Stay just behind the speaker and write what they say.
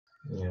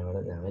Yeah.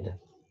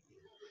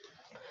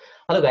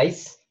 Hello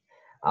guys.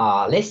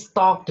 Let's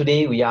talk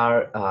today. We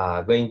are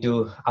going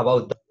to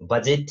about the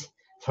budget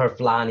for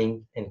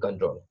planning and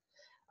control.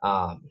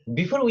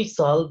 Before we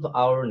solve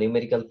our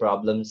numerical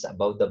problems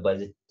about the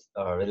budget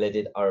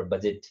related or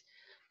budget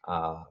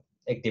uh,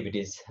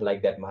 activities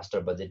like that master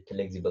budget,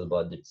 flexible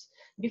budgets.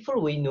 Before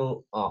we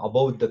know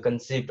about the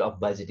concept of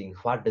budgeting,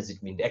 what does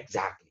it mean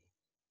exactly?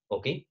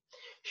 Okay.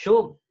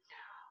 So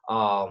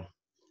uh,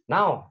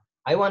 now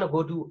I want to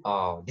go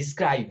to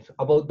describe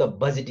about the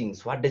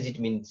budgetings. What does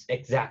it mean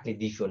exactly?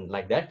 This one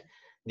like that.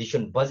 This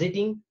one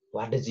budgeting.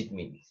 What does it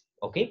mean?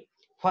 Okay.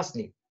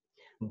 Firstly,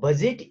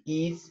 budget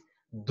is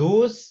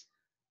those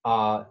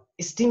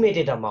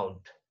estimated amount,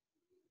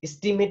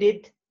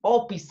 estimated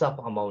or piece of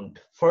amount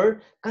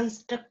for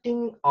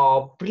constructing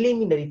a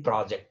preliminary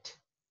project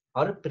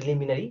or a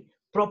preliminary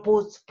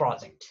proposed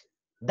project.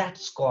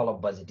 That's called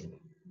a budgeting.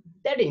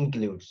 That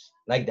includes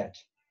like that.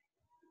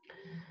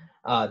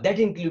 That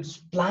includes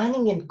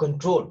planning and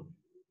control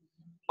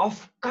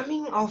of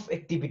coming of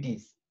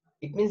activities.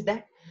 It means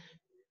that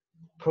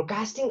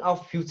forecasting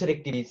of future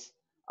activities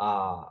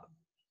uh,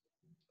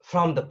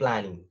 from the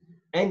planning,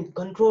 and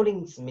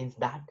controlling means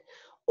that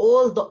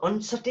all the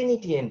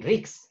uncertainty and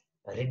risks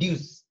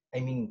reduce,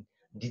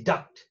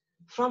 deduct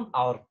from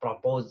our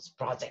proposed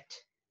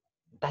project.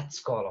 That's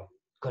called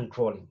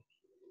controlling.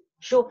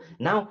 So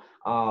now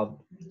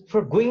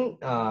for going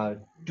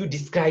to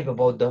describe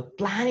about the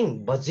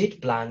planning,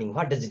 budget planning,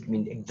 what does it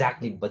mean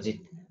exactly budget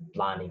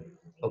planning?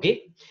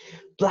 Okay,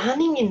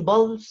 planning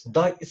involves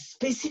the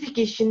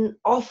specification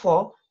of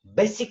a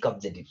basic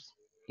objectives.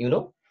 You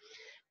know,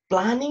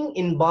 planning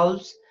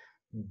involves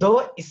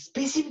the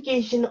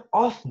specification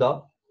of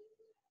the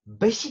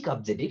basic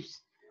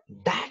objectives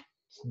that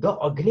the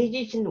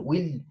organization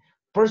will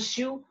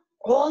pursue,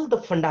 all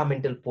the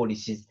fundamental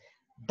policies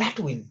that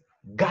will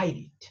guide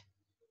it.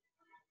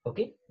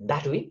 Okay,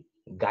 that will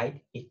guide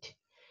it.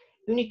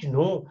 You need to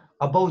know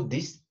about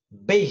this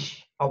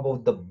base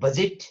about the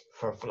budget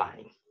for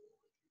planning.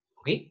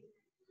 Okay,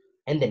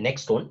 and the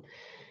next one,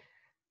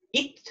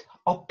 it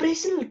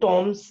operational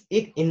terms,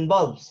 it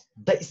involves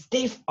the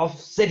step of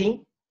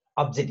setting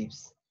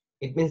objectives.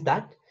 It means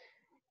that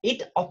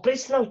it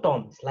operational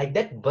terms like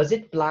that,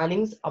 budget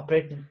planning's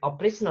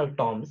operational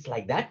terms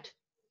like that,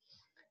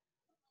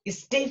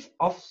 step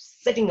of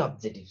setting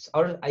objectives,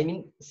 or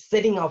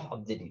setting of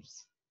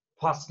objectives.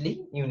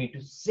 Firstly, you need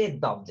to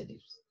set the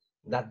objectives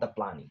that the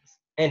planning is,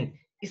 and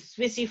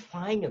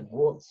specifying a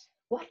goals.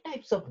 What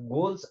types of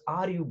goals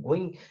are you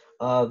going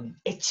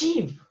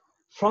achieve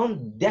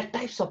from that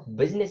types of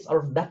business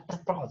or that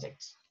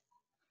projects?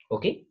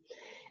 Okay,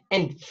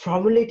 and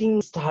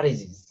formulating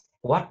strategies.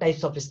 What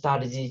types of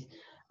strategies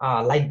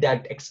like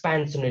that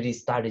expansionary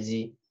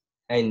strategy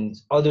and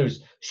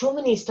others? So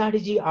many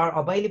strategy are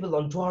available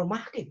onto our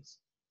markets,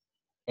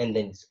 and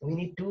then we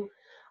need to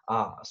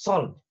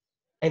solve,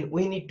 and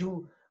we need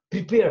to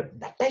prepare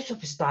that types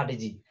of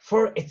strategy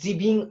for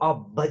achieving a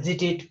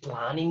budgeted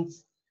planning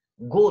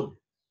goal.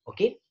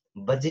 Okay,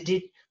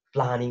 budgeted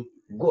planning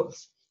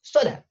goals.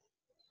 So that,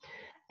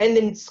 and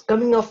then it's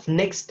coming off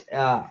next,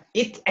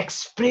 it's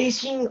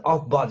expressing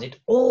of budget,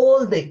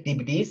 all the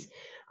activities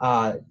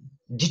uh,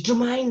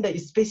 determine the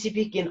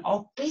specific and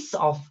piece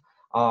of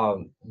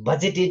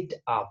budgeted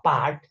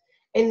part,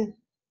 and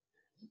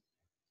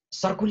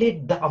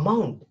circulate the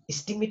amount,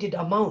 estimated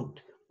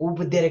amount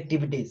over their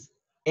activities,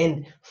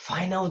 and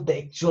find out the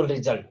actual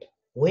result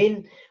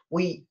when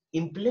we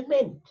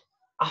implement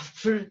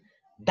after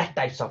that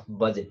types of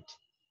budget.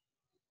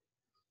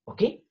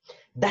 Okay,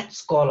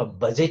 that's called a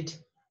budget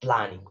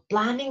planning.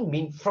 Planning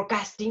means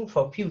forecasting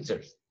for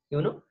futures,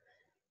 you know,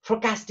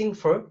 forecasting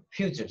for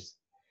futures.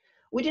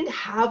 We didn't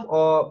have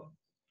a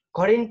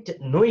current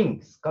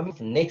knowings coming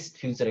from next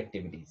future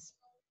activities,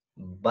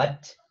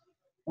 but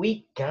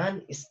we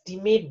can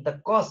estimate the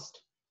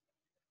cost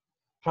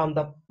from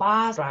the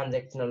past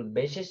transactional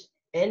basis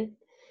and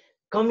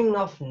coming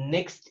of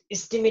next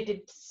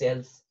estimated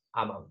sales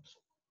amount.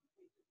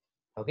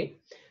 Okay,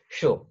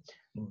 so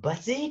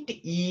budget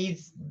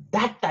is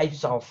that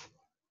types of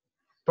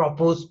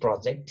proposed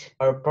project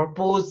or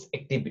proposed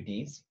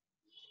activities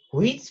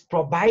which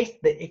provides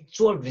the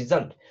actual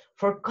result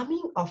for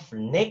coming of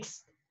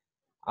next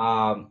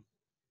um,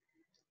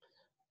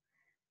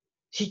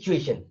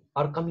 situation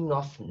or coming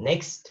of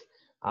next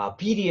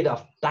period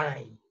of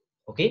time.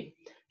 Okay,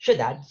 so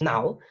that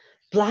now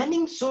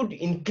planning should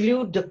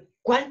include the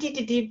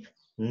quantitative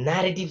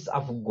narratives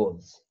of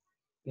goals.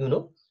 You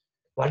know,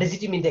 what does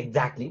it mean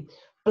exactly?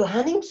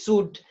 Planning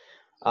should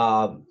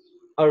um,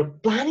 or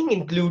planning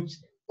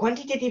includes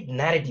quantitative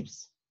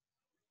narratives,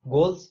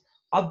 goals,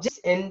 objects,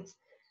 and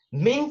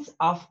means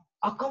of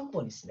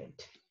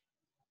accomplishment.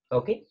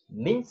 Okay,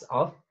 means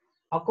of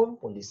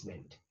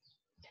accomplishment.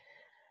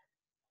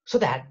 So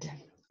that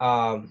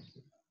um,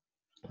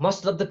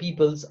 most of the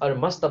peoples or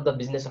most of the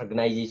business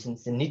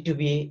organizations need to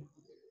be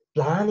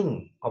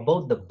planning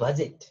about the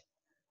budget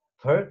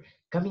for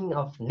coming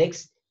of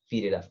next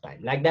period of time.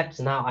 Like that,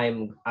 now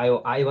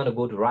I want to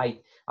go to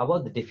write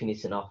about the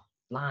definition of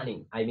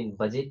planning.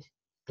 Budget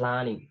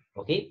planning.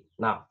 Okay,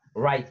 now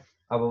write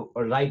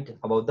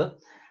about the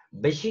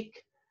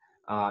basic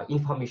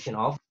information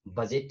of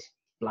budget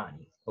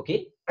planning.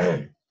 Okay.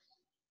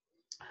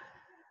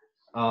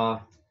 uh,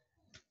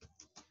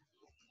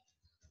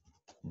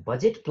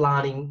 Budget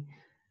planning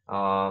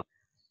uh,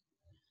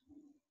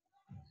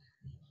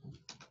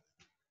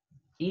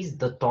 is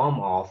the term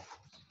of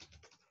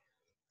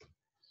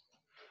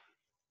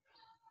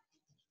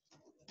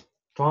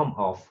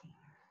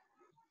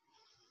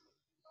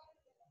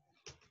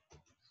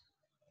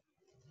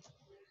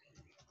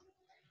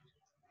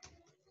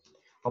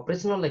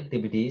operational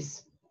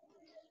activities,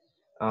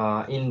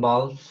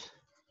 involves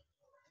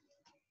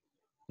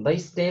the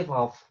step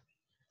of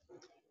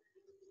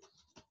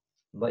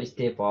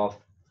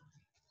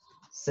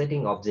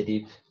setting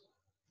objectives,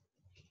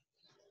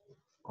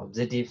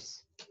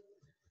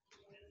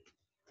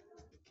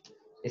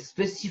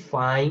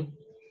 specifying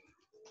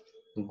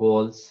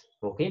goals.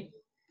 Okay,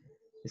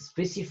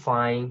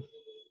 specifying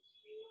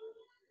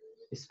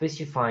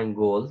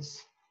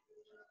goals,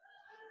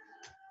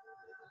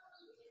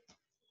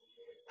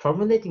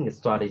 formulating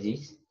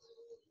strategies,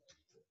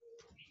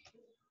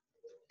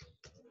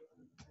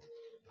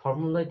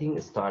 formulating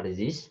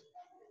strategies,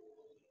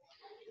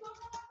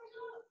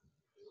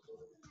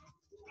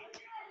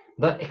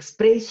 the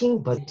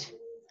expressing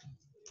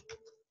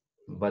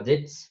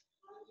budgets,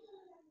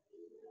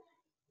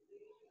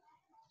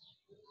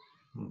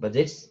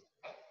 budgets,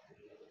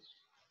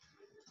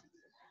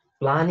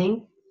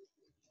 planning.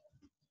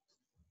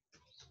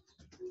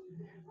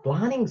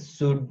 Planning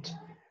should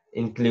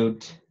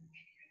include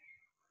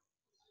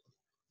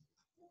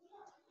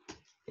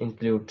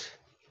include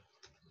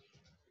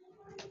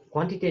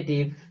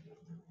quantitative,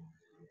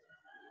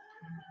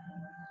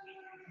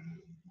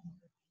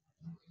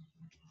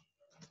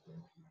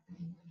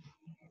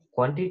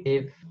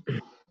 quantitative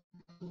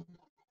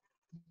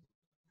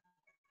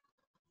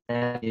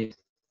analysis,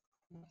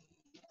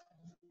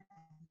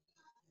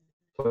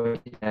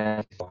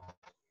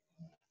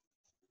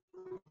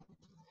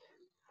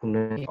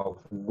 of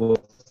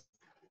goals,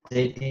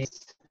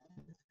 cities,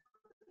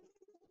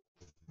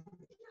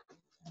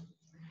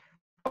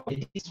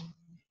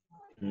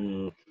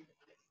 mm,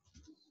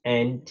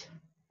 and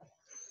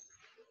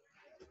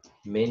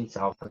means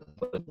of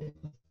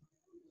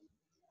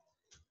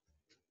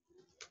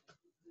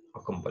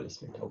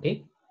accomplishment.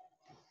 Okay,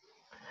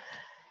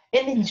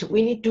 and then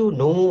we need to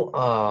know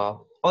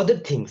other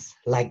things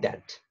like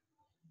that.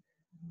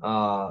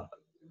 uh,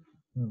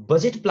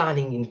 Budget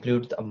planning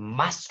includes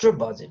master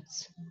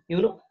budgets.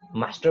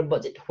 Master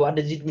budget, what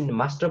does it mean,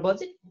 master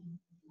budget?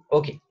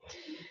 Okay.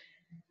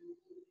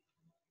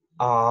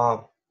 uh,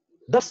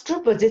 the master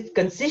budget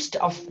consists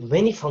of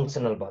many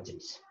functional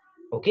budgets.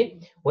 Okay,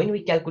 when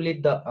we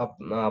calculate the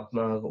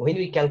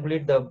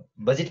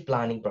budget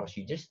planning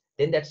procedures,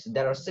 then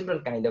there are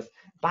several kind of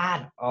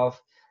part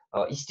of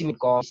estimate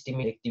cost,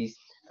 estimate activities,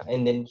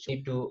 and then you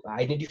need to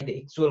identify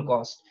the actual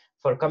cost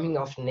for coming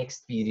of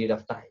next period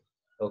of time.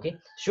 Okay,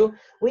 so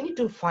we need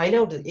to find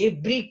out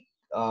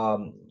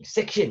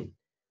section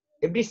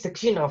every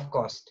section of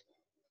cost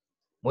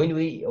when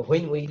we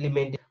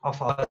implement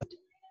of our,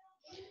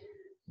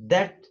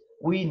 that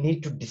we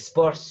need to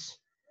disperse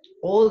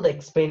all the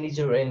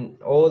expenditure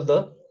and all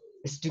the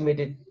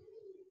estimated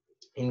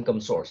income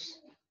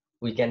source.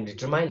 We can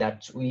determine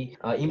that we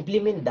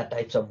implement that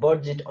types of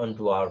budget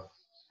onto our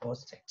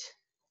project.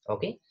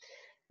 Okay,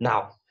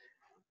 now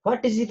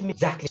what does it mean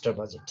exactly?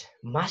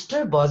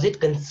 Master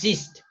budget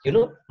consists,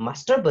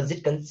 master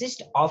budget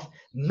consists of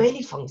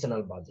many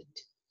functional budget.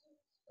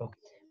 Okay,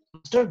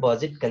 master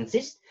budget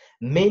consists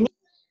many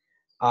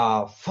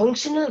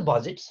functional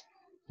budgets.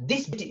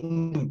 This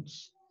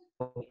includes,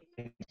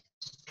 okay,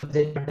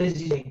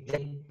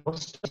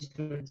 most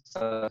students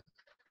uh,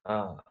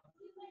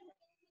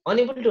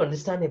 unable to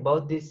understand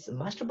about this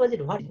master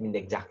budget. What it means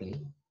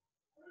exactly?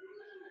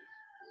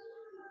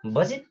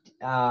 Budget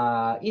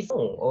is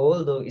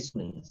all the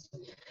students.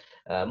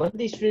 Most of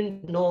the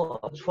students know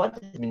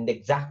what it means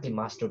exactly.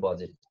 Master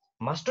budget.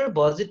 Master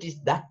budget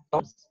is that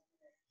terms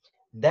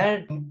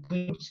that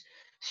includes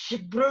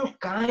several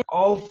kind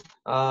of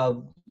uh,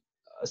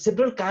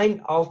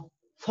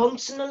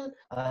 functional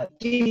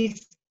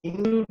activities,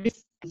 including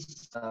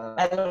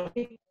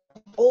allocate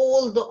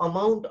all the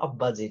amount of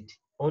budget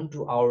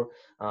onto our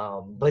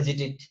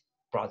budgeted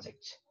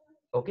project.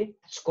 Okay,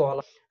 it's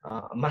called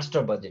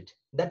master budget.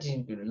 That is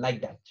included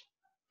like that.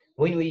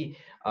 When we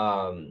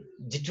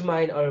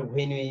determine, or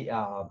when we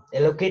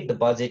allocate the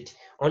budget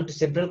onto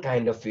several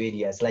kind of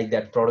areas like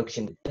that: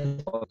 production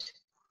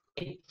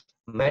budget,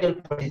 metal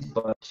purchase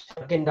budget,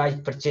 merchandise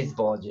purchase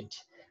budget,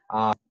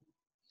 uh,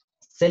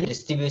 selling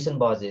distribution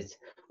budgets,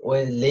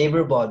 or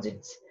labor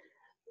budgets,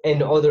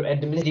 and other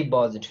administrative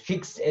budget,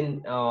 fixed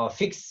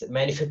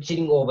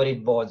manufacturing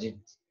overhead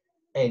budgets,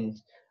 and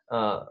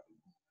uh,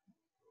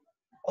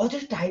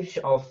 other types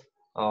of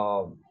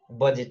uh,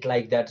 budget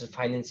like that.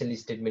 Financial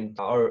statement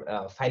or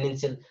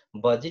financial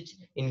budget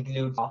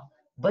includes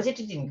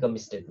budgeted income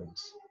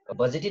statements,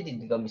 budgeted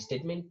income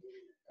statement,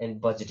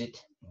 and budgeted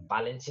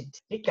balance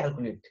sheet. We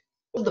calculate.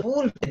 all the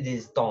full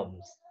these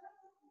terms.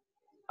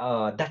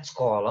 That's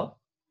called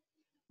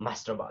a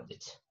master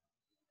budget.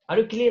 Are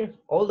you clear,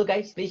 all the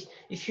guys? Please,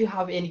 if you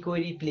have any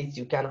query, please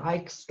you can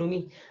ask to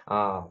me.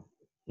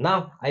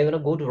 Now I want to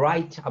go to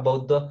write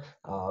about the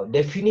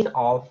definition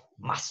of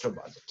master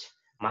budget.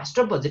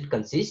 Master budget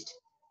consists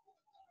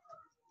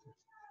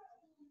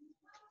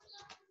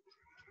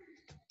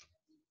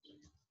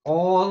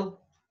all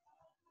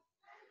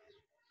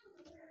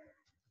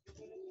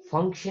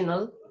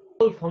functional.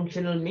 All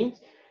functional means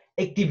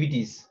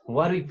activities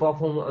what we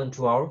perform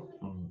onto our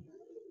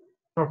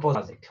proposed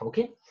project.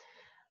 Okay,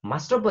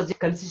 master budget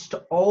consists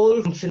of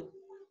all functional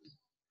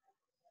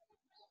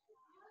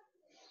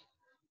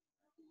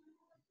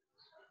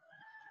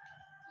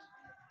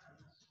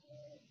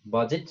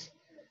budget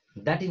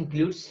that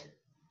includes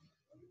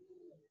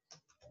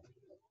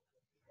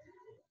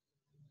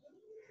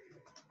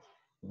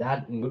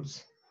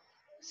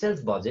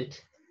sales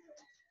budget,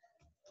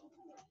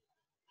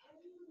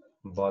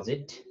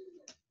 budget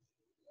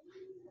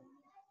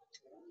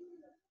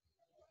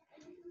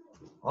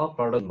or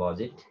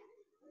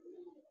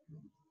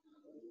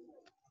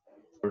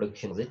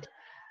production budget.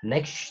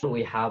 Next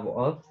we have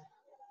a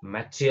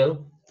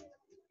material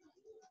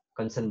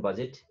concern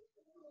budget,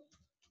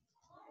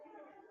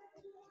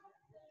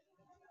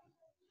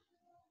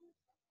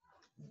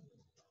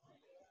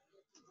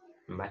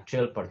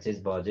 material purchase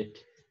budget,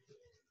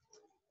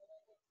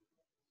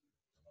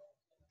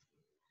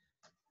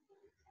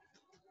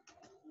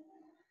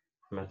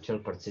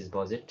 material purchase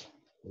budget,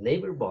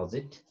 labor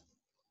budget,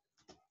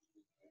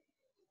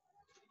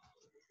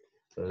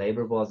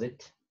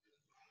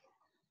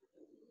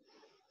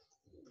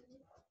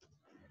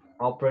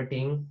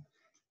 operating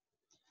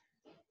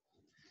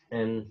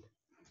and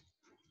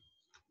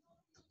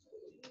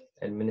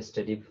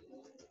administrative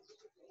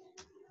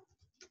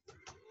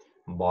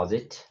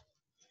budget,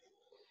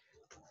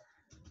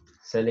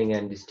 selling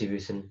and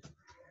distribution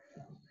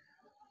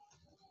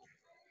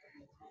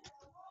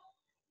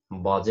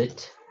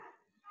budget,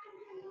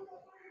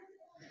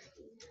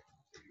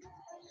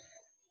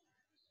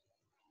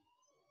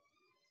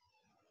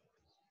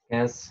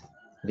 cash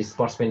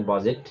disbursement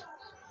budget,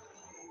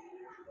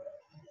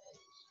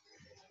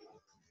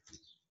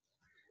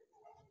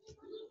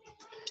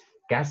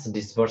 cash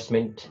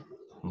disbursement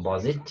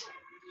budget,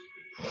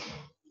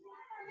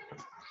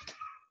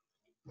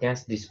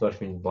 cash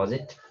disbursement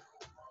budget,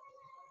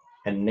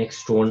 and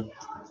next one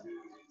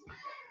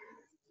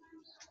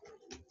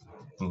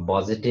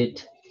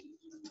budgeted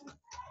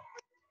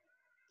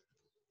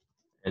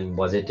and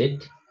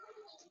budgeted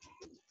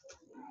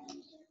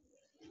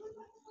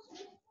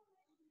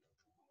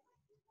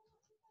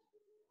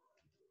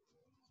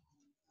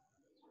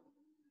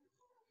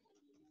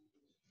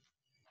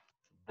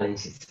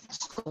balances.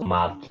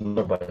 Mark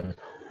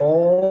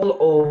all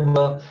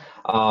over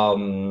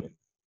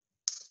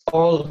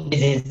all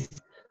phases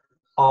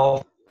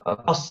of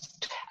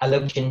cost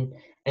allocation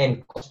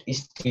and cost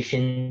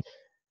estimation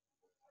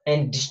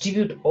and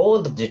distribute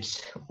all the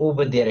budgets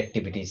over their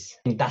activities.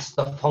 And that's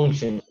the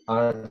function,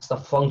 that's the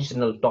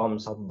functional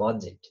terms of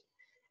budget,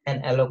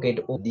 and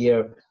allocate over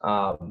their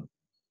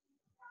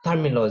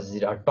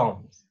terminology or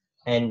terms,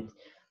 and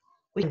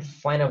we can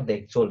find out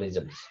the actual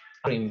results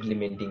after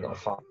implementing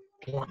of our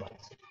plan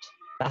budget.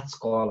 That's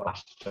called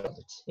master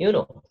budget. You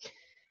know.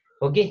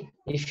 Okay.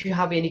 If you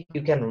have any,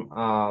 you can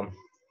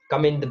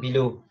comment the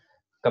below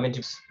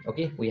comments.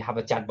 Okay. We have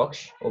a chat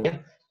box. Okay.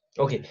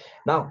 Okay.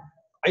 Now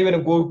I want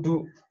to go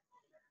to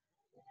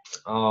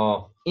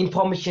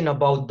information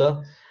about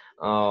the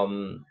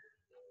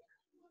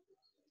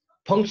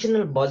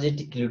functional budget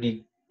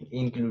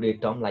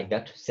included term like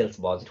that, sales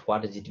budget.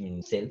 What does it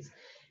mean, sales?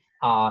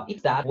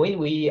 It's that when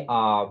we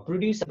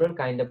produce several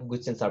kind of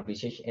goods and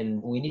services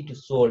and we need to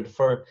sold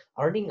for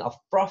earning of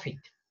profit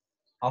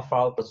of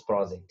our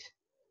project.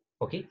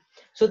 Okay,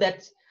 so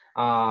that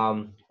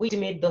we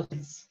estimate the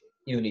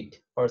unit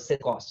or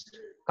sales cost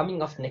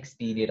coming of next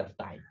period of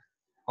time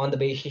on the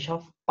basis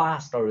of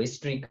past or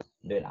historic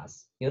data,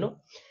 you know.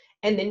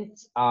 And then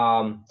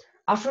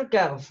after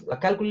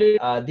calculate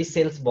this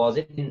sales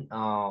budget,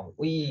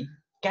 we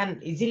can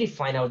easily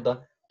find out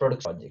the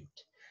product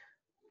project.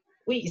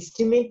 We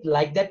estimate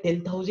like that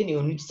 10,000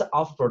 units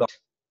of product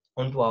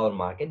onto our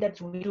market. That's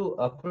we to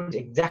produce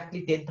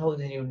exactly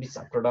 10,000 units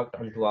of product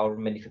onto our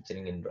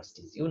manufacturing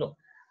industries, you know.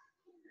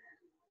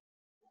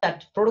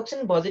 That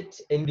production budget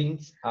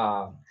endings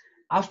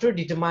after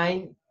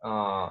determine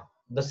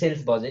the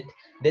sales budget,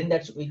 then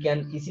that's we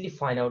can easily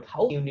find out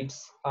how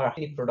units or how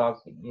many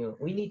product, you know,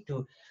 we need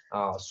to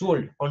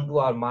sold onto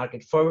our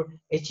market for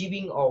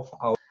achieving of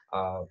our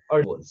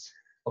goals.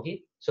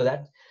 Okay, so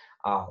that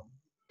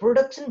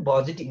production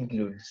budget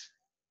includes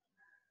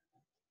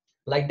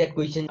like that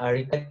question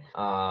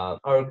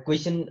our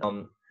question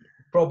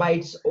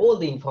provides all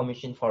the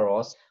information for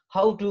us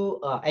how to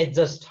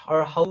adjust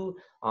or how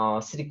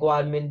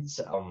requirements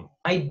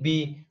might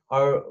be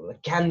or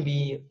can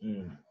be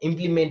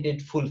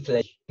implemented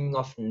full-fledged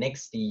of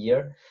next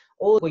year.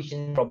 All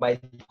questions provide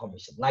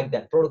information like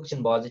that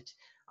production budget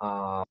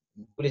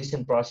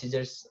calculation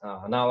procedures.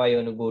 Now I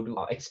want to go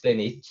to explain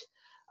it.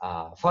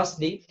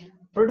 Firstly,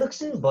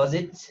 production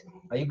budget.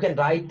 You can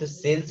write the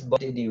sales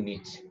budget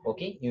unit.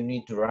 Okay, you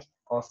need to write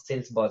a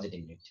sales budget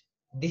unit.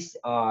 This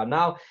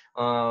now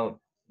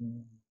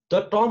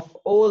the term of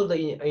all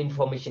the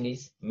information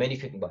is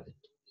manufacturing budget.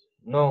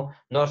 No,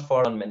 not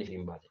for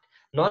non-manufacturing budget.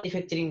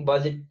 Non-manufacturing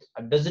budget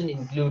doesn't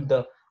include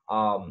the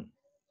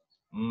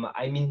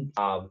I mean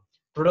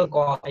product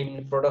cost. I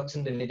mean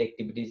production related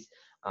activities.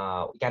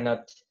 We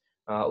cannot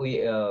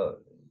we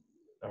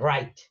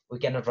write. We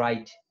cannot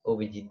write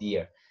over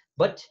there.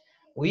 But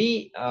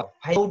we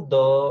find out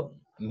the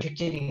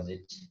manufacturing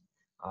budget.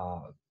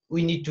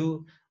 We need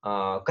to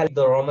collect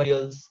the raw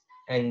materials,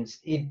 and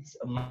it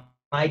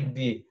might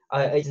be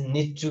it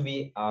needs to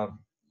be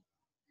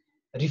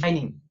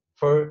refining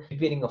for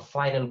preparing of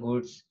final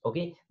goods.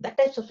 Okay, that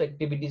types of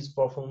activities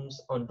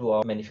performs onto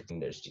our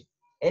manufacturing industry.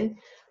 And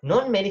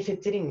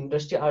non-manufacturing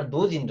industry are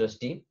those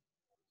industry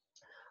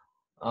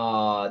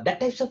that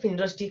types of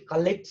industry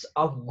collects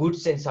of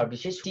goods and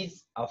services which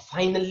is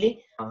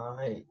finally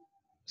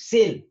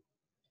sell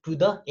to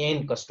the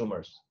end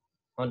customers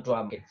onto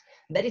our markets.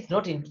 That is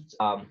not in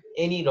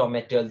any raw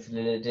materials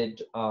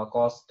related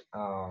cost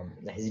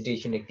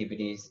hesitation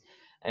activities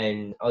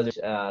and other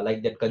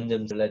like that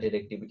consumption related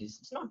activities.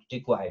 It's not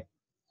required.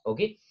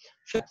 Okay,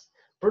 sure.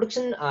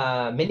 Production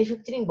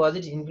manufacturing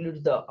budget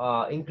includes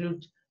the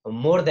includes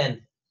more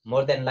than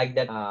like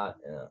that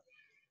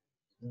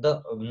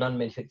the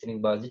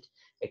non-manufacturing budget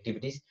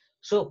activities.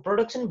 So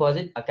production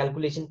budget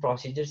calculation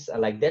procedures are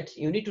like that.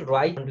 You need to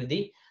write onto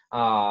the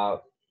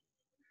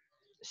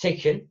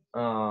section.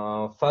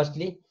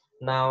 Firstly,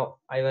 now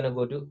I want to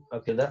go to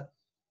the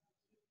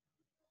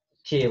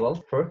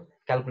table for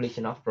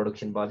calculation of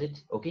production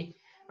budget. Okay,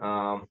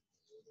 um,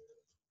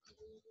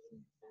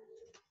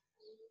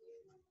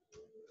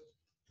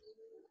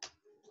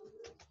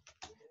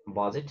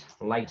 budget.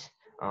 Like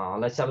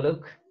let's have a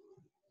look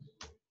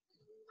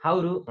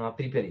how to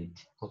prepare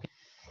it. Okay,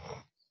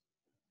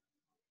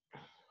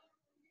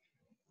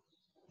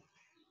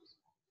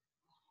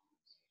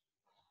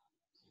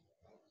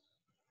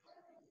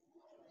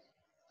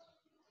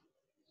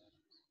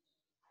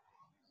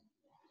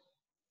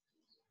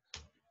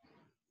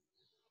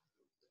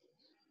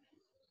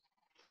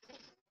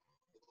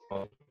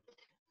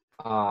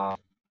 uh,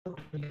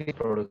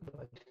 product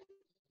budget.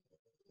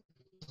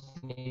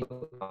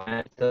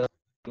 At the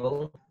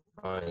table,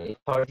 it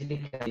partly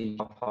carries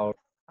of our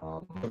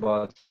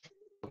budget.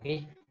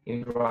 Okay,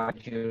 you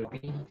write your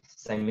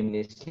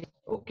simultaneously.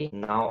 Okay,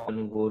 now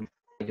I'm going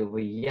to go over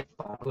here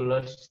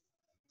particular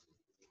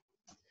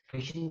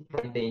question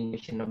provide the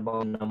information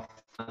about number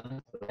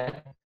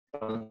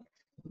from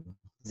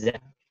Z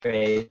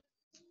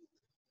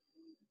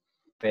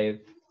Feb,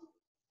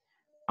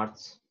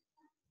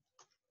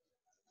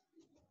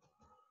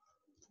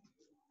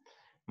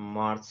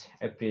 March,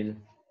 April,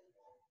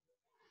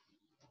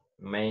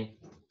 May,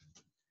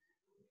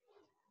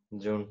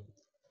 June.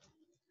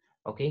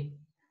 Okay,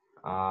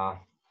 uh,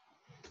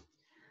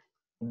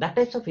 that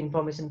types of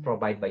information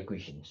provided by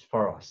questions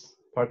for us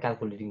for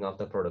calculating of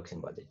the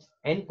production budget,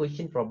 and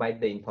question provide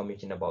the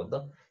information about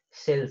the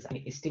sales and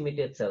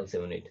estimated sales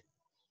unit.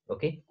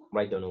 Okay,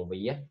 write down over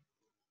here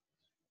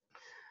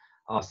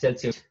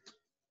sales unit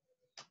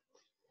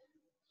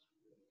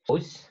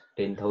was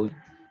 10,000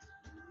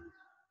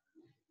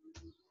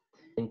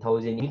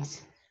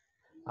 units.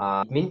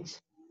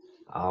 Means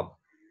uh,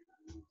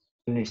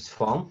 units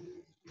form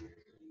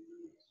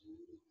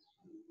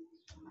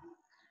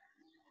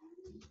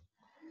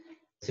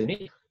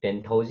unit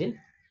 10,000.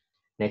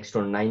 Next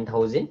one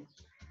 9,000.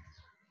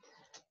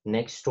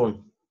 Next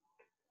one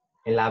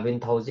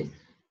 11,000.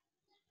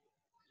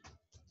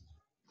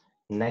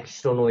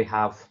 Next one we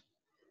have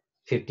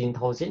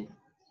 15,000.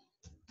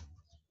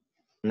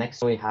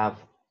 Next we have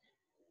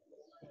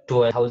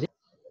 12,000,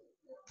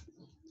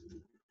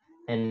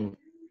 and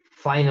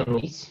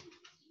finally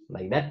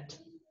like that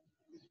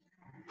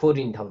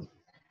 14,000.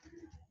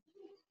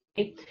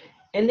 Okay,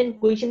 and then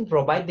question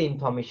provide the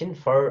information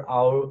for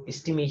our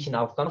estimation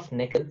outcome of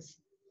next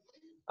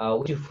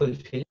which you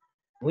fulfill.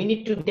 We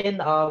need to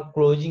maintain our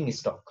closing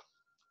stock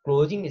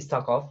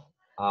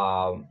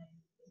of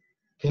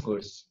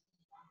goods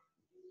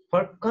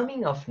for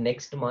coming of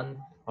next month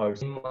or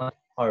month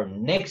or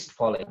next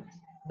following.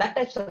 That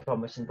types of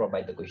information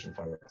provide the question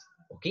for us.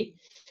 Okay,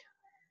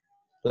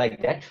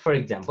 like that. For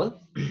example,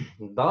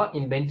 the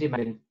inventory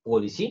management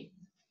policy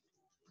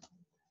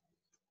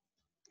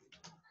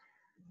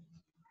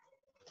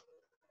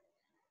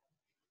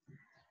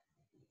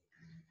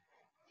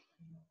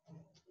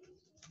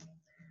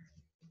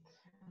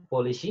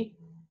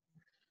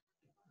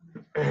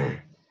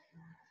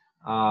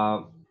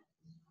uh,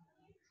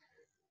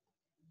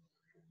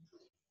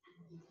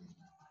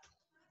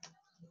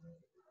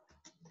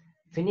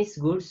 finished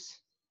goods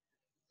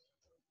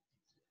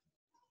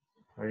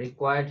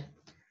required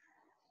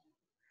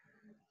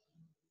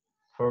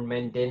for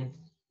maintain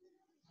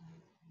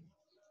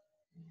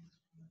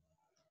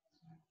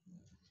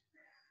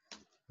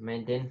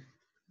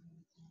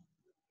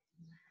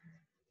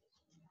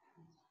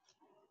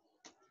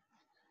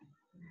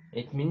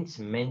it means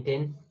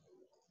maintain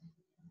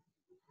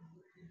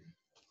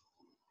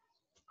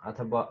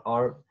अथवा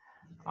or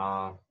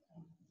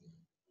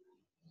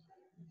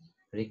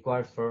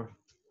required for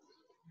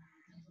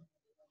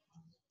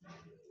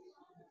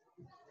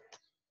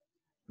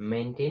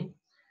maintain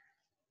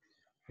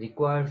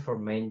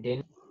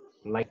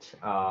like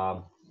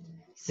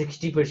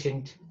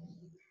 60%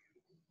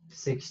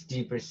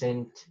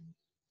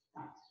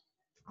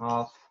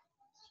 of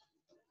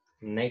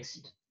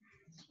next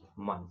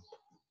month.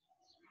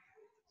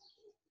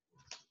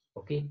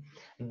 Okay,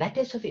 that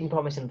is of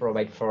information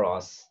provide for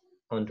us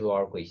onto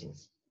our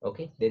questions.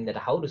 Okay, then that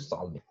how to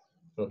solve it.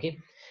 Okay,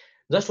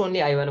 just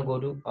only I want to go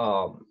to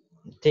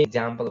take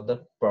example of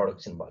the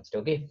production budget.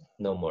 Okay,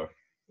 no more.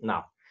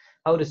 Now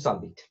how to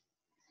solve it.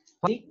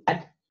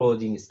 At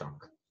closing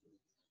stock,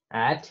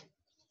 at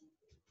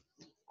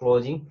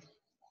closing,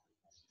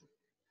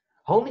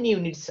 how many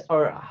units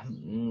or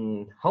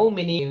how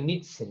many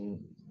units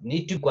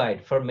need to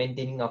required for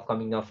maintaining of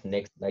coming of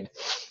next, like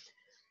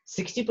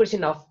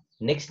 60% of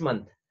next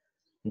month.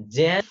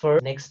 Jan for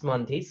next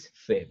month is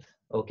Feb.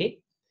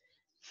 Okay,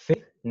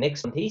 Feb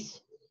next month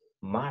is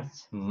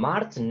March.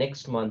 March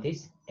next month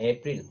is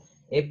April.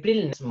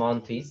 April next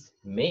month is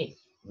May.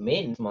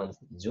 May next month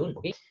June.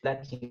 Okay,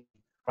 that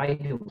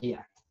right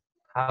here.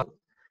 How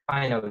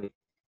find out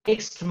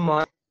next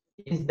month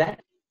is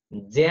that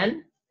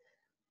Jan.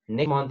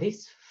 Next month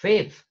is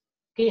Feb.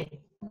 Okay,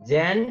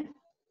 Jan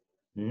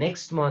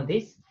next month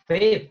is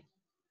Feb.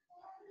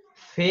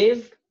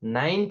 Feb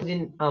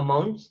 9,000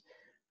 amounts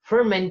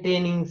for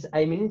maintaining,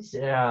 I mean,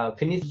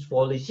 finished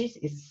policies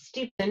is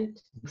 60%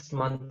 this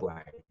month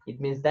required.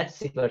 It means that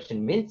 60%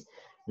 means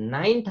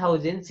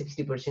 9,000,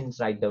 60%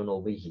 write down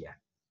over here.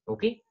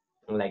 Okay,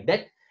 like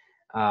that.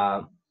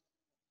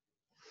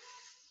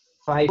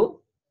 5.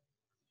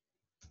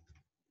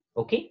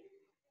 Okay,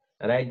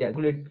 right,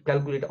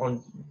 calculate on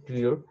to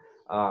your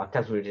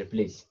calculator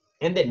please.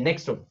 And then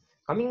next one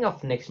coming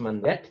of next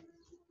month, that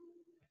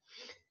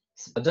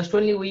just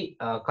only we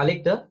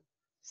collect the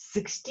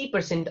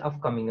 60% of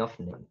coming of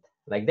next month,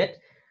 like that.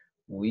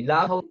 We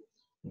love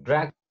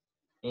drag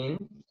in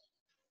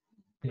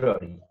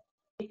February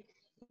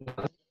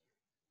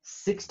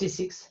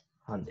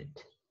 6,600,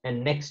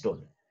 and next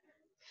one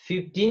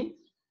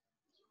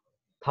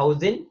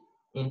 15,000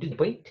 into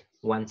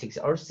 0.16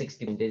 or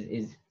 60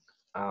 is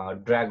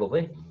drag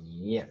over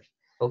here.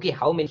 Okay,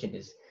 how many it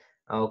is?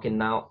 Okay,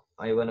 now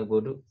I want to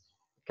go to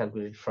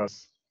calculate from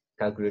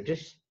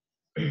calculators.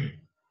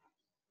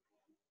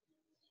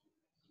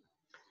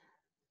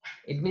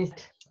 It means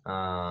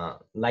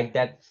like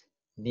that.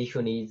 This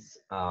one is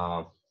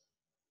now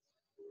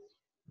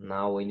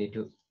we need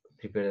to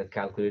prepare the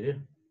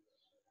calculator.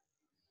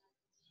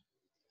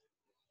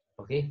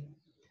 Okay,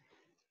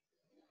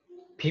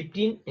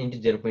 15 into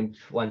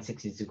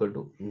 0.16 is equal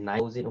to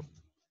 9,000,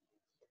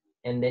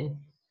 and then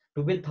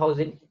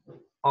 12,000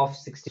 of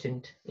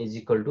 60% is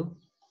equal to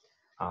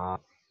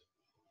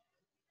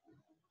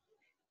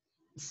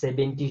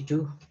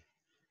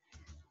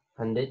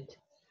 7,200,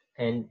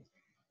 and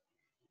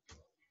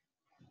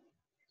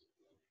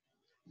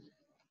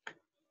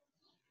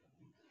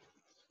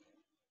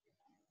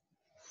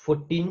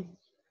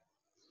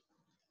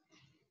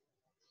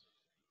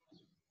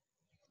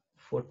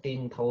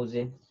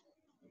 14,000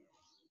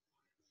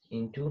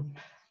 into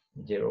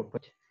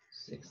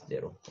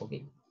 0.60.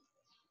 Okay,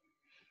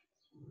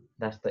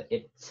 that's the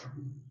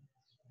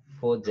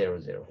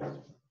 8,400.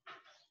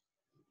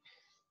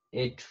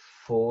 It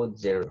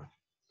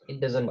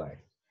doesn't require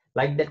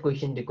like that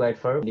question required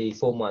for the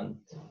 4 month,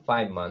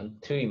 5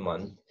 month, 3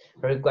 month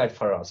required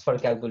for us for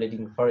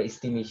calculating for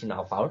estimation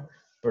of our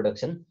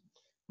production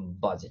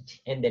budget.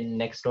 And then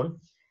next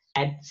one,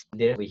 add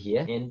there over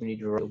here, and we need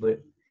to write over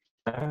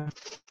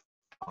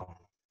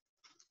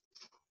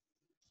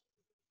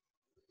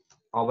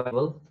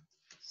available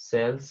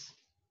sales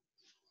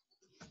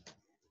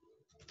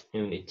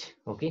unit.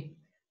 Okay,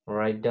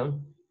 write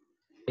down.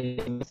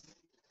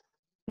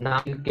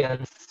 Now you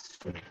can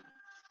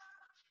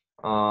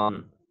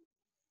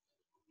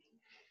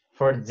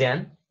for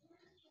Jan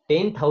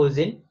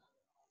 10,000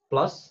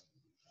 plus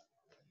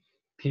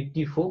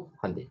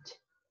 5,400.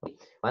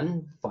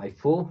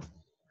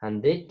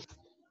 1,500.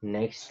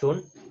 Next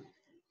one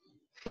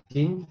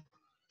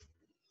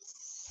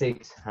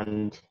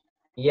 15,600.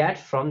 Add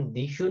from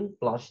this one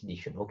plus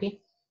this one.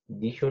 Okay,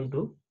 this one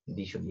to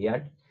this one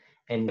add,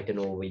 and written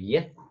over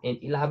here.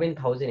 And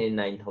 11,000 and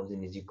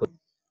 9,000 is equal to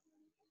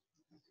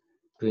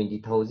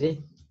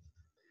 20,000.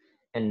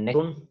 And next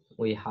one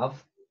we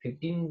have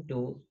 15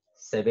 to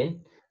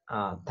 7,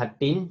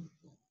 13,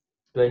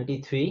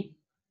 23,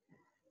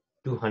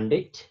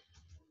 200.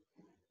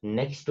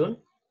 Next one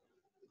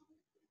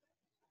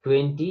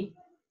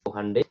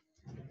 2,200,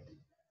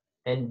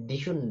 and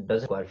this one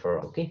doesn't require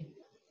for. Okay,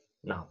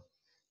 now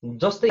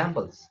just the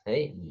examples,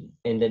 hey,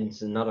 and then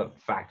it's not a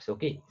facts.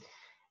 Okay,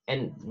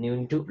 and you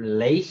need to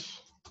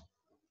lace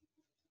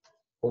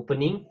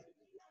opening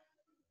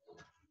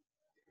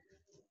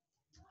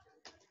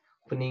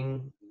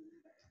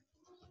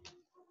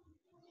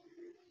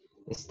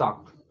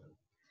stock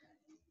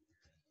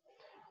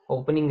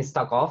opening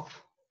stock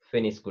of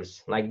finished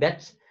goods. Like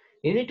that,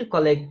 you need to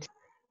collect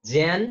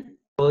Jan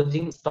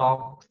closing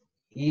stock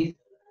is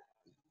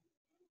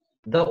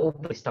the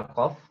opening stock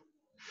of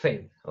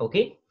Feb.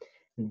 Okay,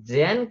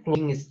 Jan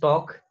closing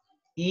stock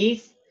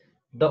is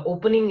the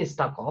opening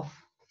stock of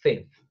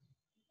Feb.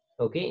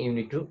 Okay, you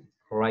need to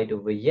write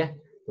over here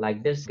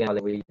like this.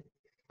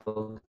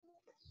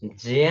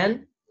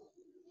 Jan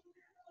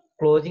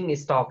closing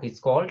stock is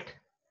called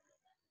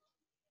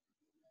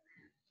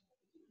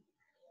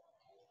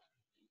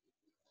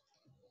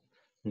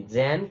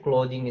Jan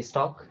closing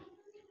stock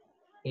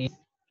is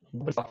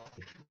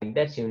like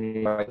that. You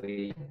need to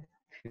write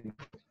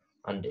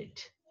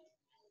 100.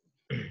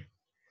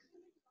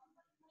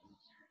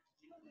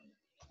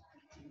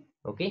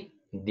 Okay,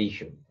 this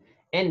should.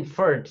 And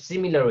for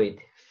similar with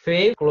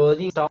Feb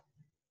closing stock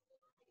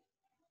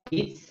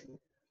is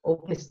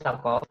open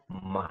stock of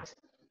March.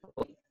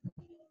 Okay,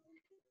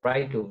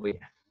 right over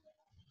here.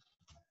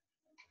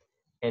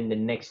 And the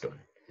next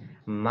one,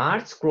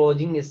 March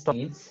closing stock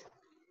is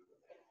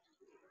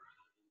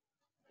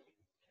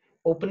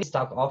opening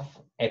stock of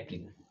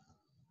April.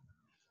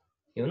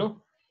 You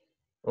know.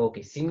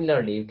 Okay,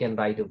 similarly you can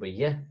write over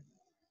here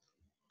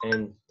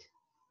and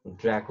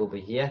drag over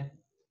here.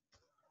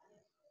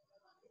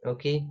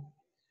 Okay,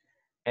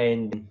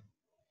 and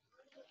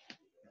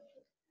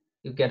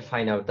you can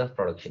find out the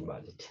production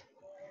budget.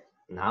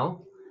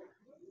 Now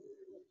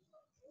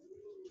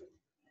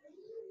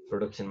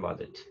production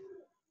budget.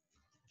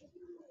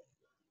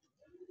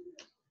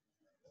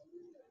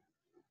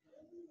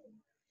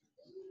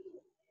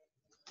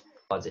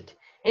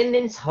 And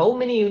then how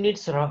many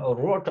units are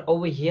wrote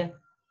over here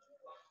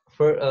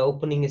for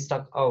opening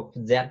stock of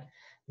that?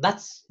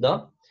 That's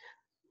the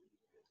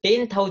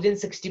 10,000.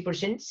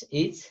 60%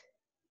 is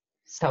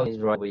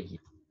 1,000 right over here.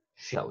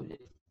 1,000.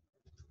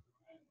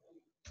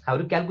 How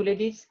to calculate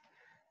this?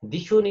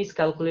 This one is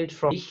calculated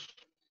from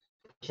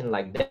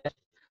like that.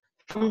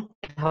 From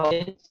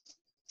 10,000,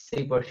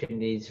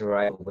 60% is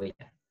right over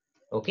here.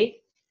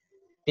 Okay,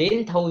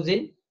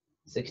 10,000,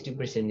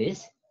 60%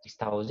 is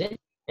 6,000,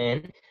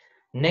 and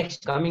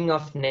next coming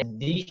of next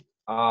this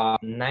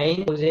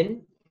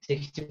 9,000,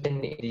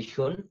 60%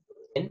 addition,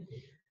 and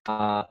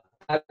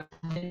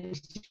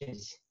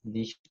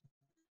this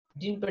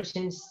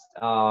 15%,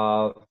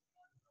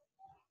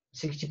 60%,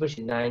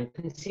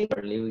 9%.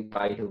 Similarly, we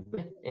try to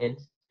and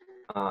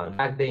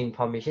track the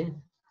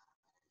information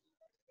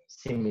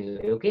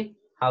similarly. Okay,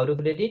 how to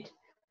create it?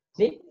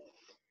 See,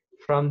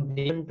 from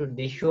this one to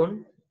this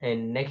one,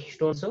 and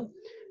next one, so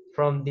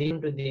from this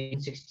one to the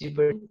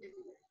 60%,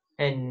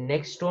 and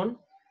next one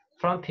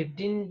from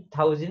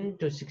 15,000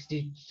 to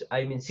 60,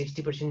 I mean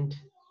 60%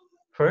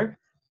 for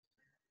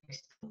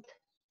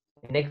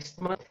next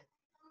month,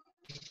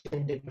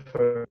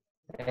 for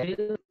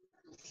April,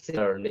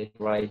 similarly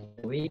right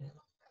away,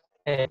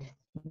 and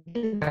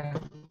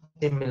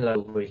similar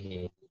over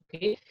here.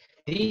 Okay,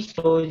 this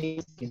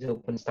closing is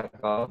open stock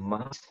of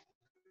March.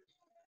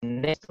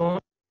 Next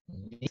one,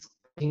 this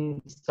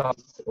closing stock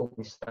is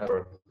open stock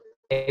for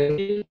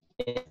April,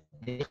 and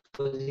this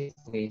closing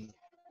is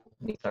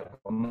open stock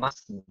of March.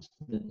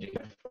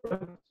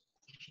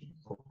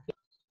 Okay,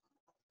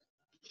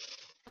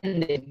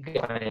 and then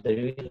find the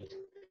result.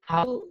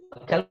 How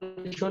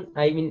calculation?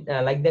 I mean,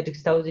 like that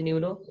 6,000.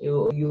 You know,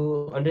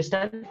 you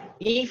understand.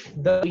 If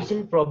the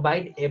question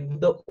provide if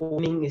the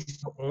owning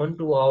is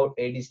onto our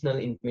additional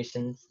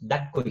information,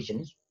 that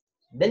questions,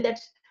 then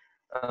that's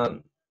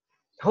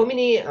how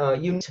many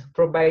units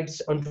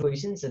provides on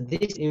questions.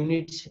 This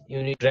units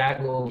you need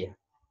drag over here.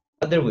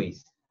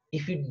 Otherwise,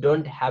 if you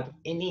don't have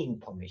any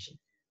information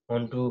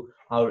onto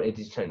our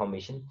additional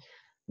information,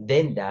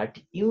 then that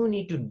you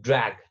need to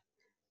drag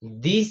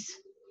this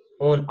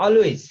on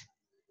always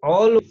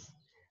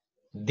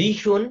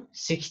this one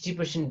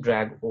 60%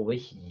 drag over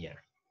here.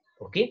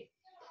 Okay,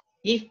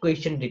 if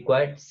question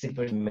required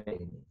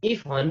 60%,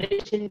 if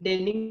 100%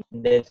 training,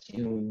 then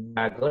you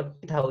drag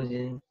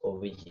 10,000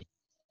 over here.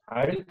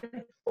 Are you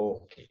clear?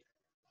 Okay,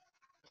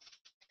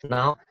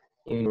 now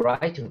you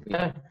write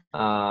here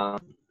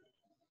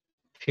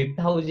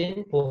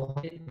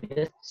 50,400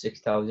 minus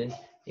 6,000.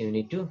 You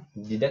need to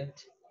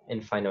deduct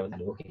and find out.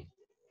 Okay,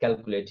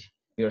 calculate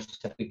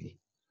yourself quickly.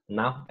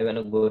 Now I want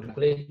to go to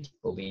calculate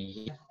over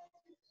here.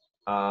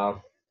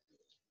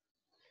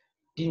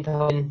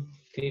 15,000,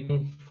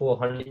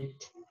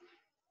 15,400,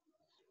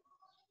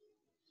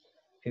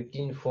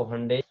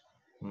 15,400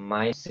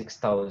 minus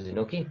 6,000.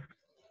 Okay,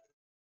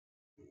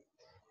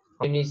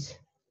 one is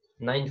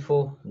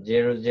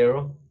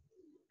 9,400,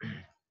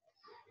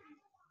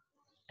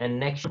 and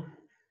next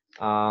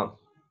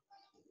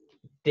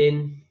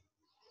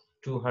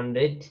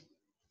 10,200.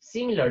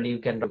 Similarly, you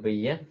can over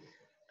here,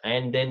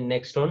 and then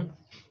next one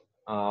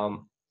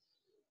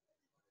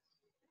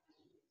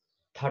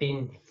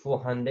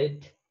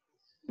 13,400.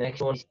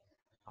 Next one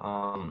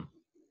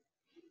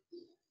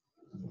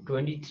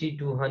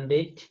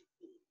 23,200.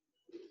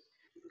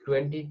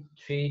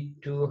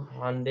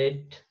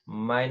 23,200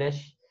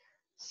 minus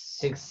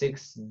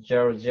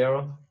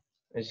 6,600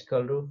 is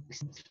equal to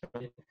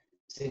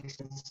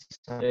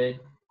 600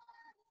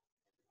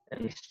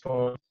 and next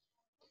one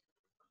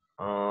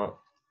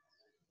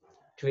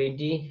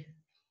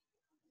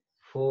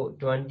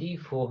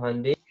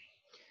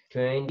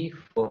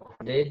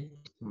 2400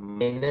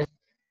 minus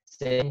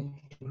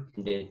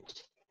 700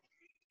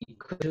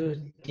 equal to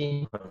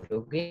 1300.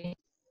 Okay,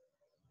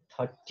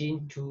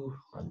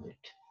 13200.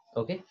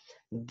 Okay,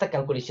 the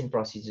calculation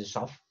procedures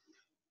of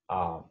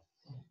uh,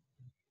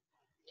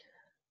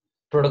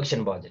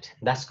 production budget.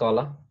 That's called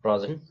a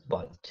production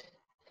budget.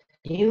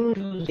 You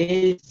do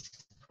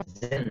this,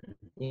 then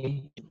you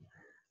need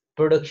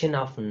production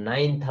of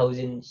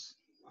 9,000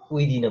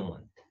 within a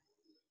month.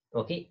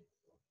 Okay,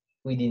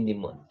 within the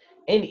month,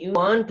 and you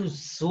want to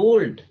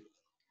sold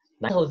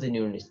 9,000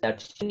 units.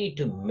 That you need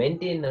to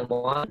maintain a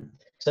one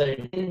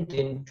certain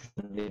units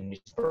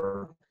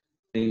per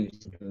you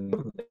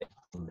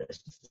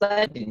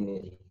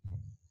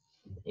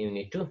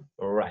need to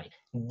write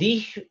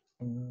this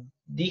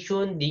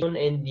one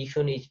and this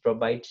one is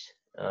provides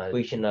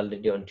question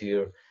already onto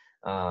your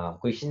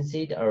question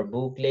sheet or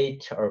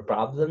booklet or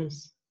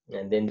problems,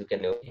 and then you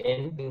can know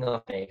anything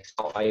of next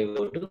how I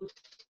will do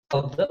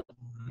of the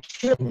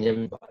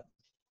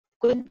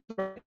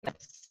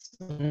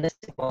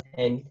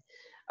and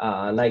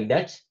like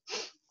that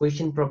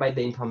question provide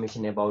the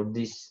information about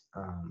this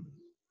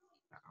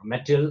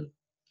material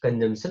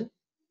consumption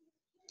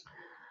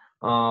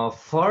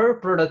for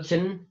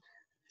production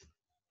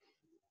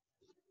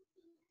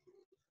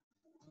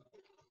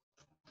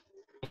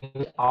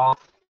of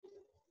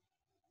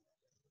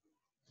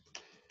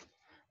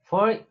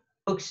for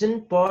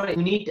production per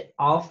unit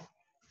of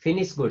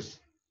finished goods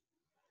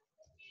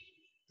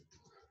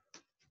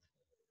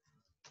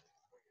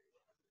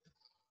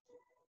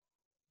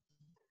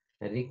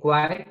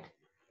required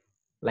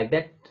like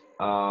that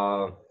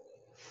 5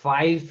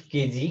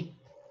 kg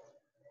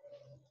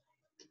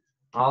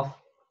of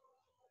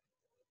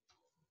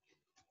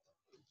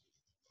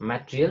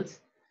materials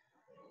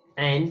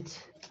and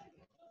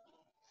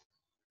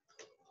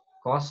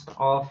cost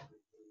of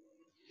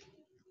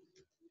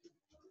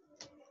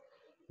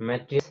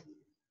materials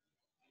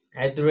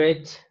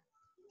average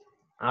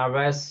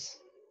average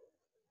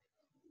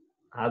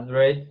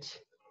average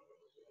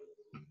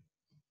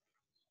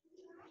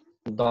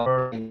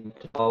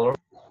dollar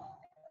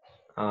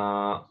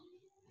uh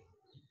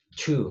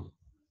 2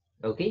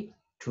 okay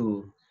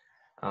 2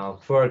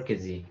 per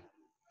kg.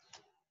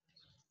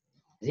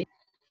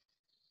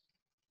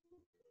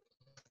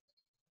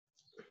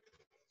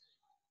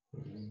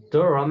 The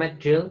raw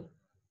material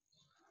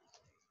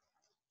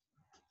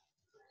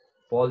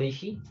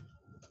policy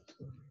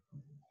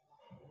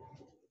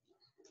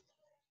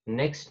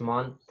next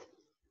month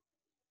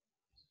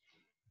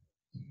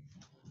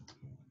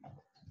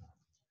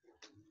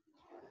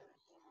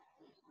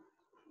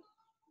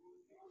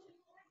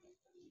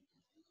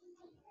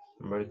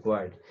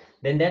required,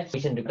 then that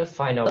we can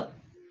find out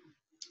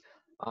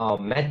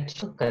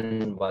material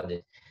consumption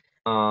budget.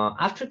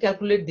 After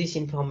calculate this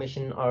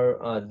information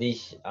or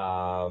this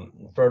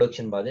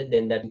production budget,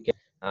 then that we can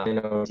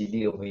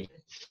GD over here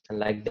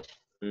like that.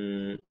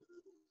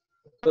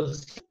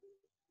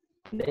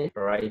 Then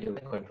right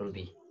away control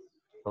B.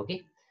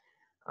 Okay.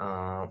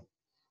 Uh,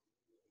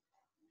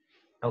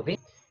 okay.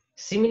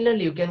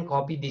 Similarly, you can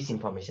copy this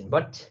information,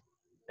 but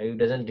it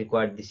doesn't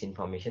require this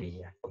information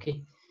here.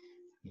 Okay.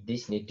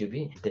 This need to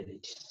be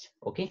deleted.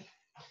 Okay.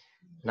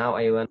 Now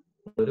I want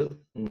to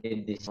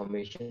delete this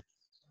information.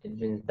 It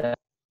means that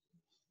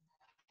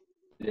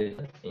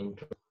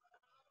into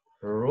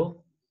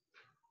row.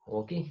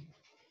 Okay,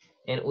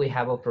 and we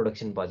have a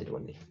production budget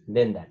only.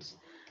 Then that's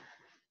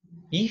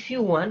if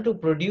you want to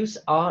produce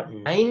a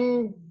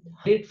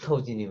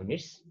 900,000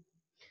 units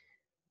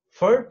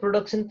for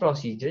production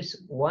procedures,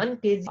 1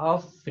 kg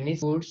of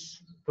finished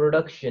goods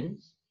production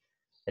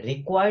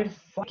required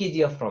 4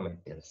 kg of raw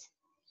materials.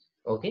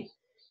 Okay,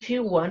 if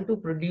you want to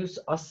produce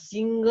a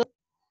single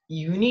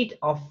unit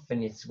of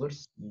finished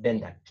goods, then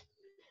that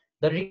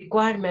the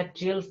required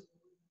materials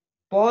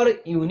per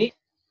unit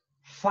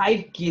 5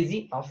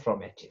 kg of raw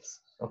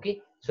materials.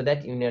 Okay, so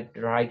that you need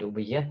to write over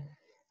here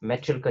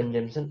material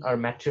consumption or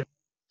material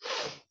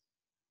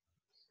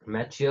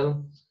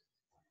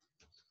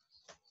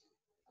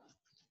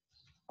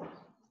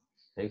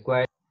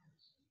required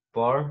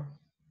per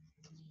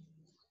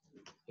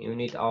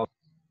unit of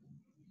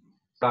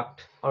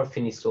product or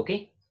finished.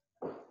 Okay,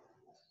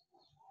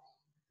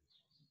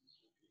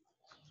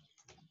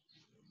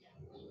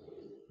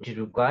 it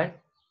required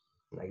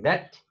like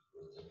that.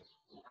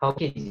 How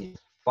kgs?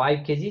 5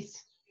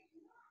 kgs.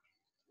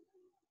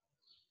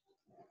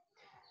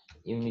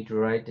 You need to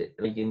write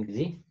like in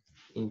the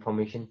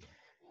information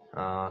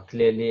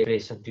clearly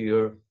relation to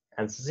your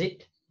answer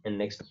sheet. And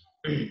next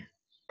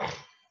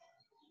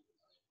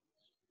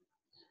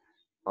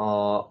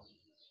 5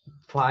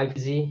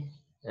 kg,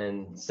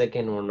 and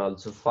second one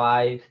also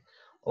 5.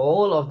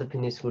 All of the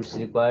finished goods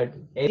required,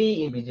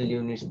 every individual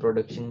units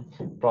production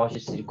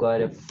process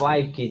require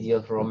 5 kg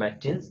of raw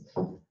materials.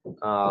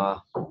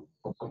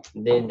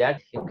 Then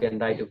that you can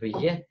write over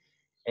here.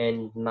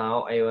 And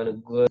now I want to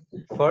go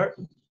for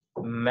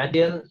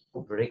material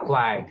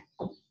required.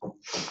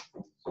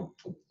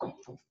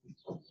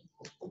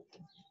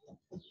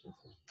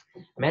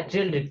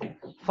 Material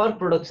for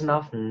production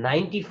of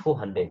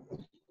 9400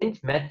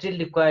 means material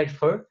required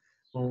for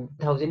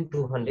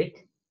 1200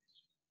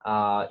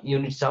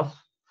 units of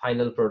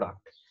final product.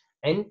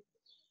 And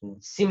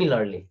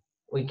similarly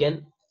we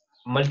can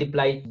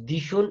multiply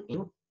this one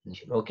into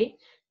okay,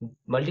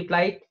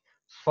 multiply it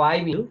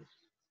 5 into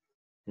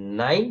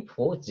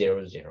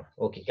 9400.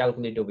 Okay,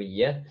 calculate over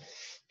here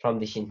from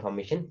this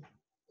information.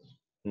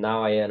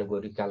 Now I am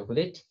going to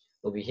calculate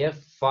over here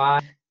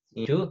 5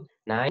 into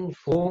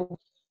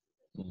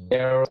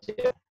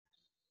 9400.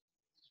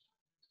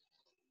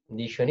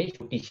 This one is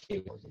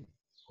 47,000.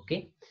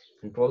 Okay,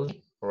 control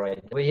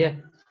right over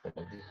here.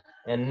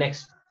 And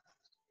next,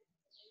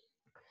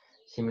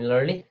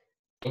 similarly,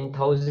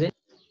 10,000,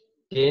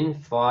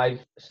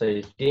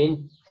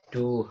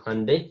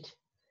 10,200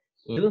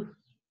 into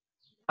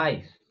 5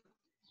 is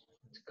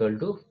equal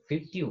to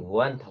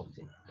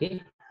 51,000.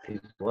 Okay,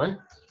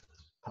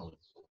 51,000.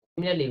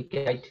 Similarly, you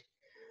can write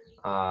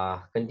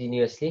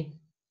continuously.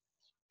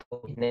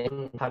 Okay,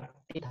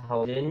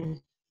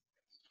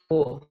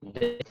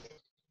 30,400.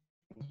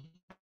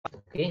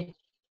 Okay,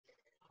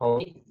 how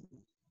many?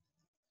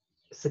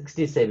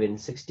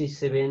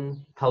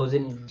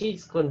 67,000.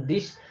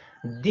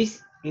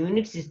 This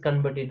units is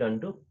converted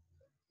onto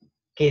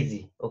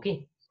kg.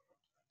 Okay,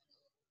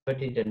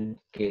 converted into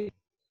kg.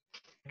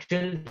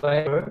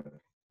 For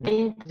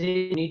 9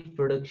 unit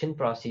production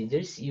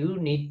procedures, you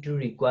need to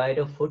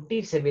require a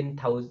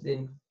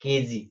 47,000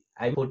 kg.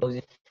 I mean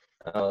 4,000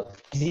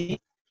 kg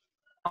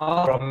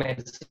of raw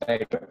materials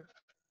required,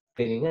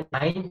 creating a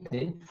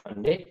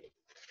 9,100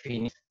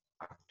 finished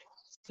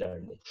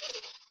product.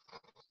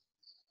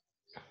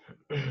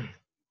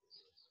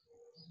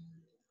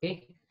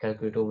 Okay,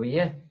 calculate over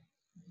here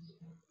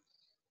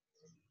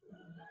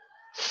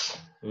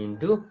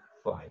into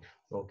 5.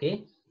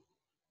 Okay,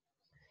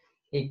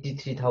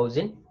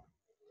 83,000,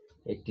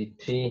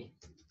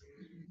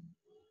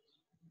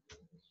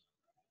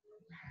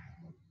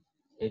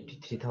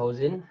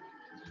 83,000.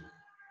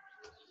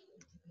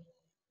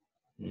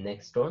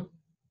 Next one,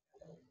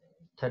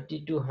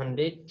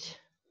 3,200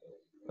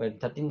 or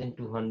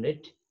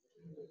 13,200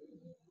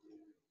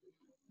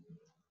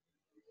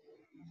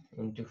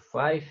 into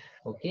 5.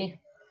 Okay,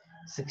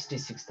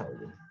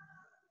 66,000.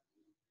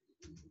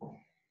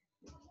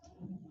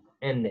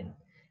 And then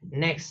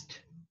next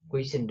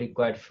question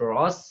required for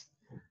us,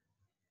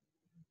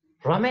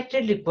 raw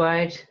material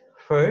required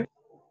for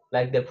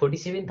like the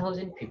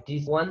 47,000,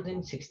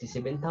 51,000,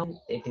 67,000,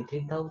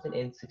 83,000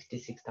 and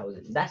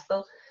 66,000. That's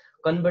the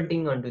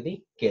converting onto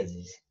the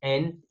kgs.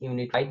 And you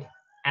need to write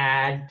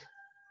add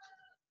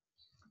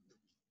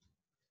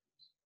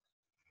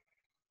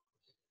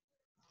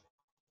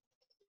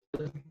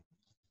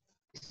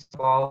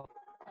of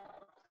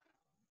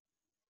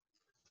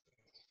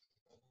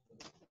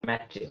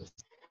materials.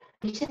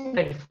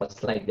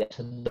 First like that.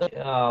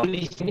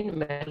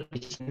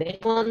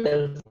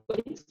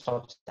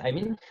 I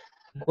mean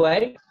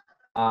required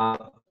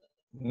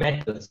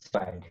metals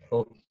required.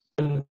 Okay.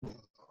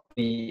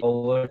 Be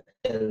over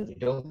okay.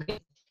 You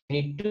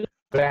need to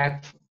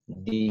track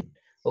the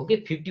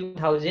okay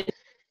 51,000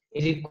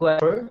 is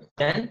required for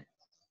then,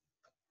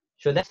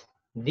 so that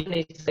this one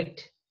is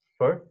correct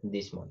for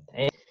this month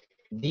and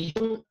this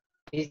one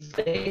is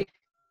correct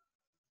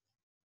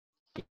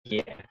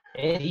here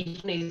and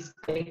this one is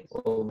correct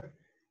over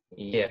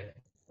here.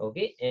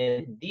 Okay,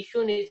 and this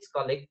one is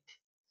correct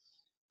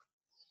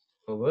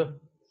over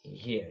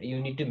here.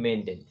 You need to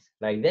maintain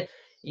like that.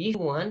 If you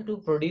want to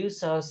produce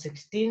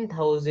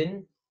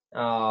 16,000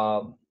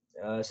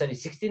 sorry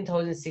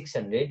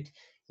 16,600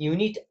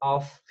 unit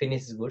of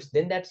finished goods,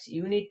 then that's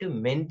you need to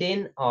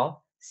maintain a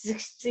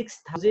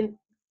 66,000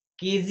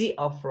 kg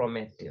of raw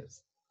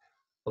materials.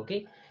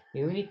 Okay,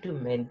 you need to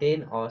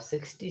maintain a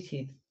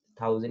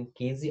 66,000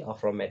 kg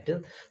of raw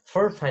material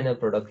for final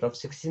product of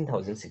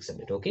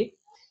 16,600. Okay,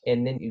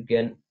 and then you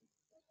can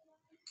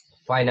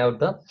find out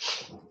the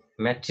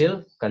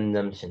material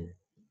consumption.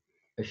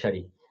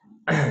 Sorry,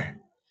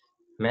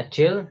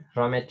 material,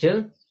 raw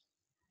material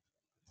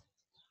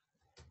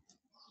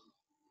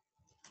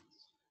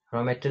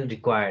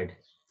required,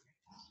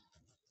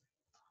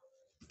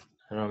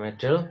 raw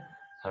material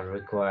are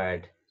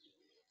required.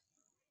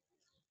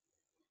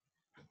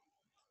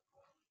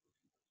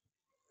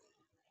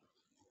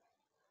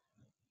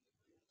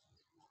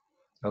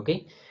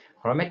 Okay,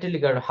 raw material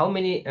required. How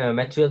many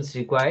materials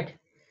required?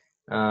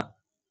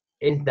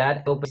 In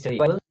that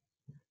available,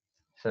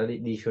 sorry,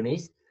 this one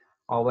is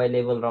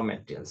available raw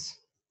materials.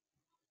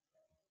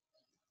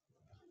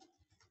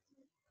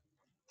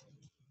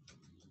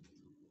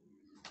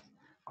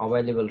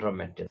 Available raw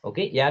material.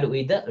 Okay, yeah,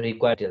 with the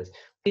required materials.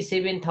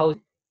 7,000.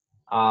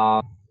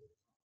 How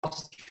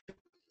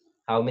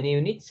many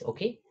units?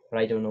 Okay,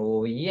 right on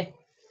over here.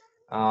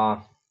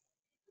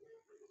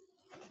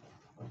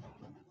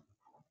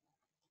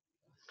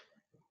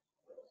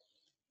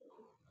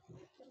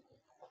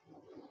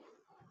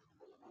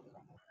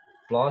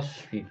 Plus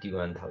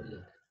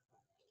 51,000.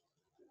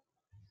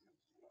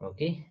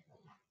 Okay,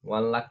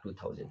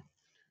 1,02,000.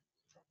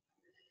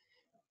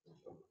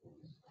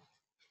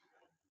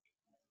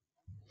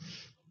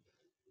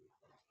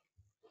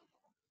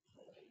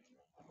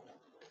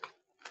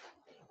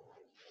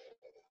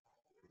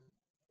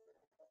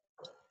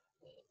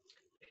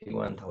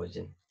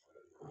 $51,000.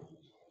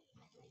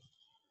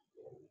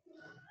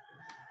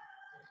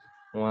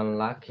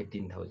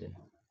 1,15,000.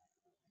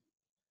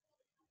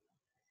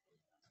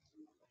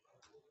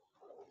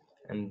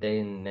 And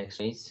then next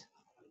is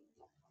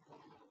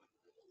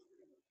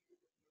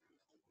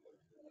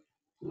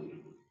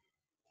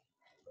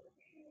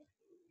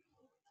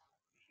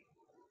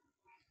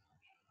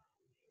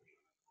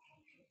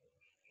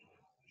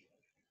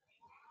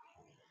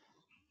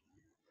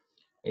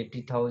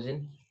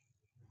 80,000,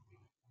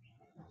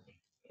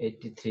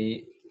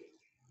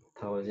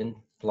 83,000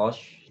 plus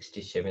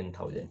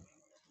 67,000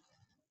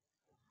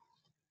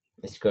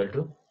 is equal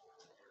to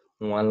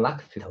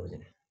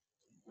 1,50,000.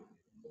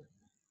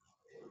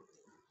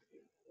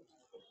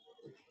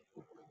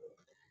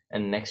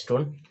 And next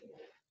one,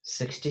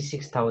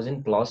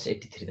 66,000 plus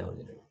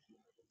 83,000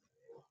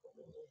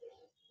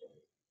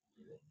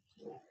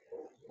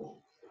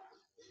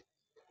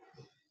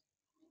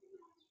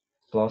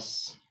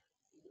 plus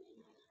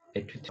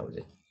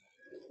 80,000,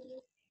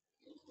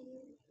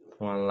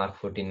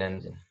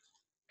 1,49,000.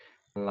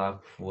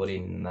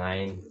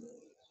 1,49,000.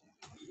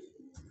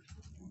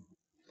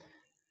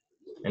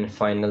 And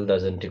final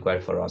doesn't require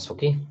for us.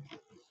 Okay,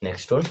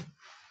 next one.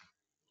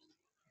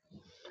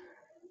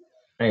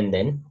 And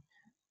then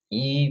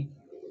if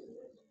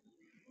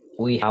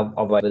we have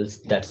available,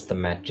 that's the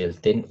materials,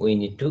 then we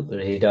need to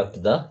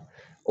deduct the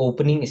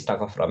opening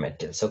stock of raw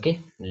materials. Okay,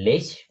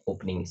 less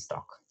opening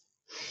stock.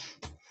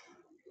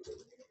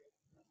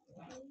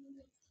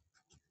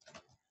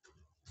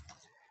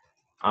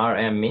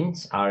 RM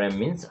means our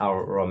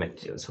raw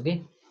materials.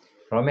 Okay,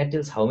 raw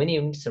materials, how many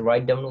units?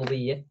 Write down over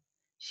here.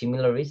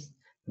 Similar is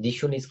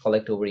this one is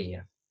collect over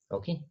here.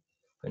 Okay,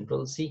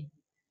 control C.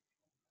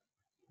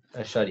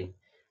 Sorry,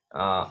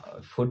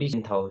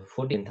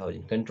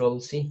 14,000. Control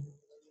C.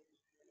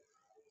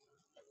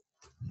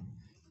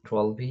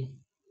 Control V.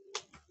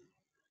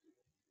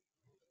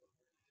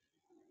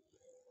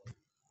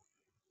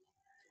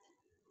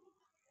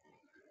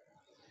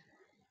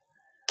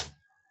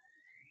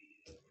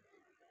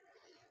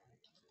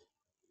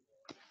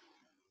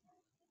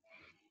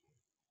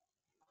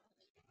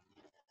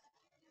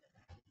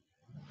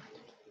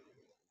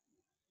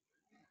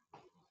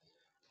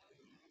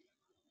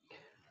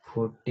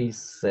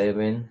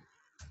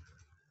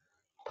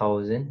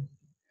 47,000.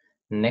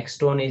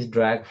 Next one is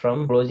drag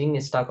from closing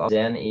stock of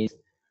Jan is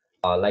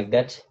like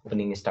that.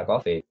 Opening stock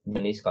of it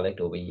then is collect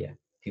over here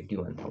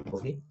 51,000.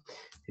 Okay,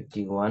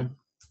 51.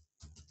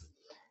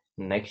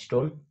 Next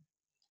one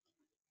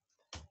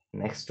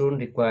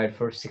required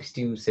for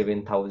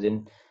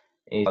 67,000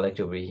 is collect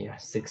over here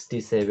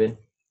 67.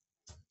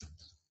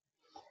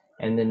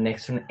 And then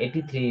next one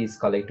 83 is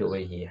collect over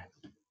here.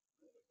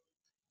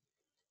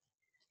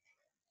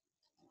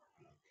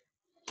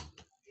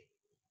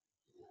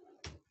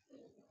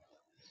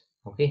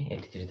 Okay,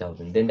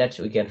 83,000. Then that's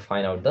we can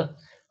find out the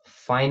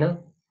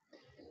final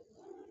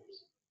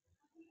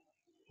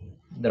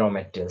the raw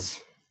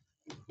materials.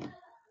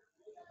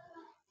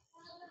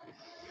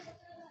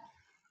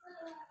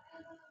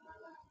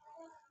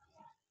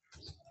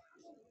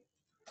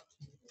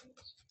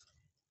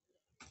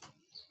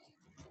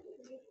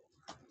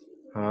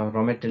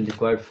 Raw material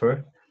required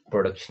for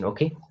production.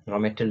 Okay, raw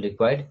material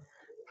required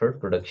for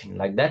production,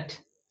 like that.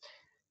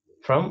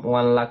 From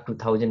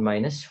 1,02,000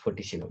 minus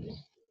 47,000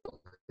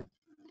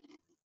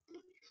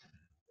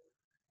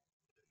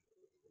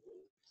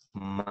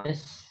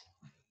 minus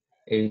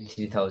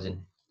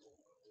 83,000,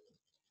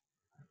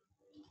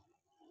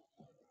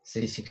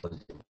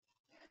 66,000,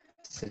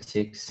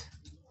 66.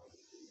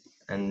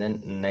 And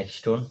then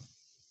next one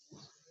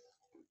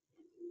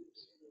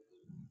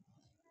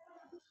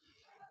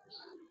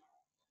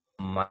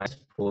minus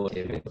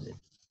 47,000.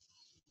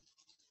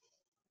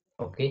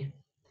 Okay,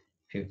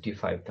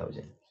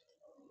 55,000.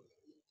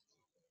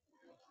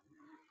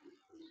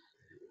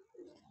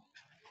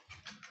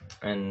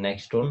 And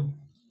next one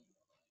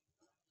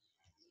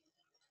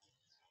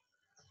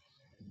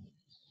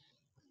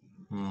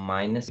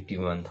minus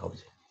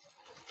 51,000,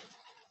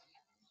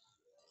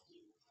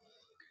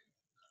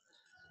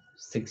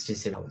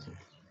 67,000.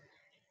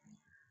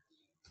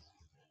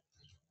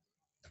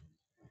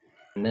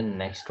 And then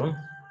next one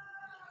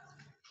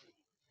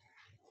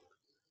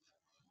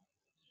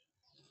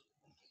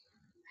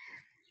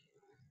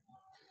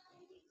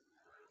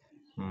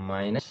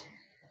minus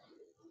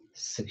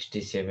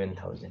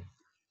 67,000,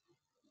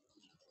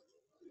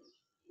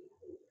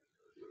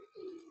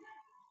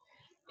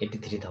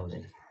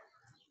 83,000.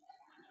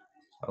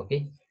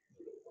 Okay,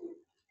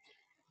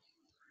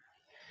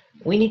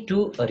 we need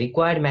to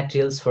required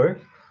materials for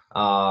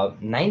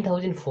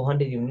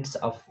 9,400 units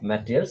of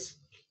materials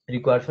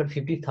required for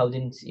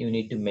 50,000 you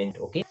need to mint.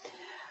 Okay,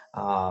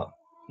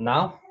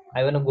 now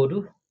I want to go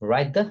to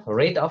write the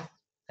rate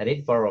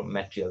for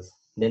materials,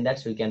 then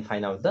that's we can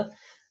find out the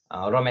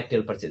raw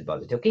material purchase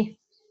budget. Okay,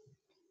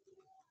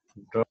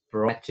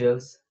 raw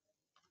materials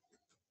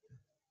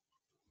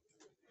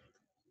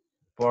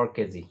per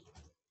kg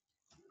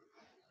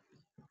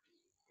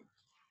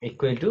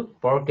equal to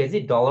per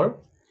kg $2.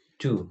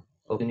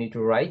 Okay, you need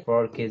to write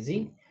per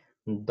kg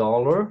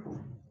dollar.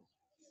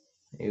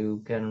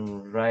 You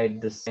can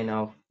write the sign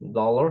of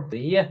dollar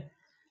here.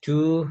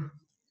 Two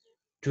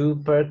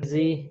per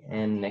kg,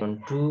 and next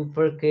one 2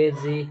 per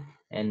kg,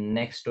 and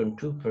next one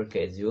 2 per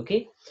kg.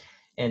 Okay,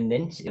 and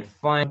then you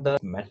find the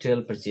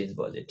material purchase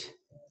budget.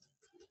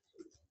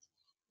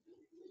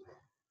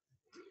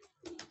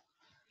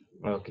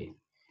 Okay,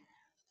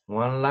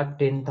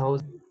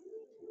 1,10,000.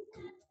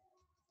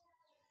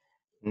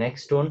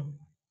 Next one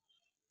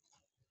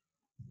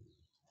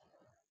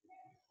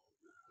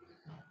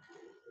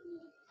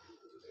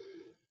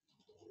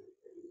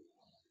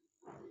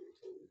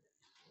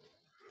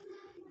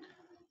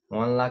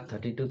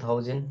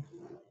 1,32,000,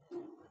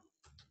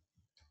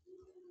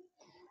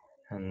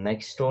 and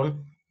next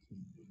one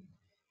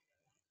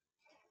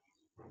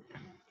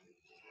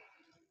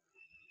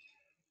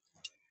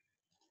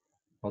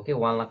okay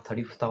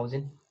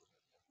 1,34,000,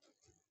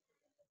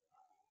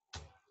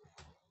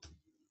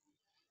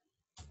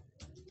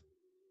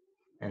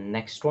 and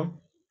next one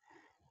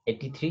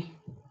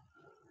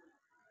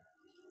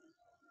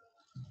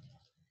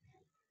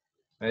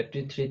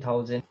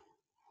 83,000,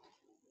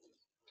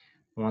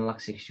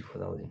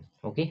 1,64,000.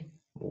 Okay,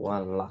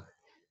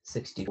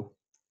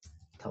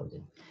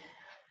 1,64,000.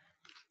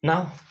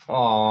 Now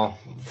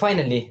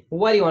finally,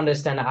 what you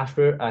understand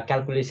after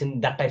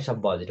calculation that types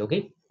of budget.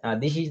 Okay,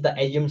 this is the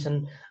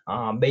assumption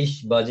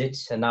based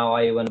budgets, and now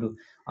I want to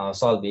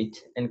solve it.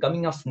 And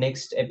coming up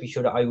next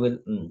episode, I will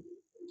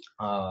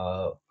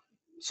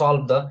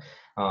solve the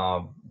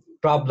uh,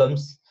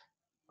 problems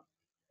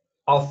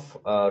of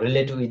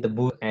related with the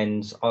book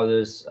and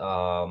others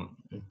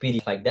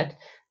PDF like that.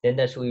 Then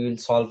that we will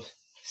solve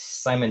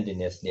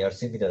simultaneously or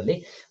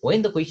similarly.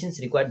 When the questions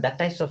require that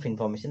types of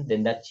information,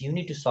 then that you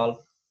need to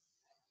solve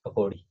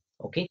accordingly.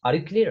 Okay, are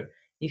you clear?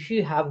 If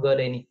you have got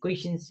any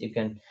questions, you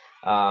can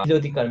below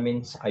the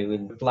comments. I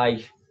will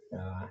reply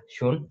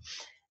soon.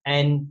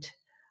 And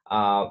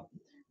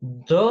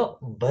the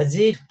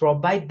budget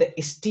provide the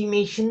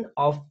estimation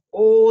of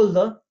all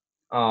the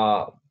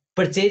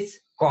purchase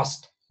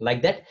cost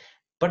like that,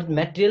 but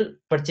material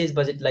purchase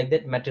budget like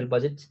that, material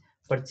budget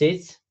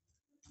purchase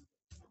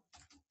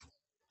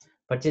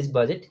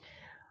budget.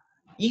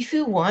 If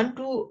you want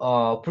to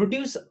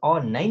produce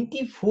a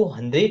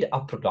 9,400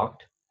 of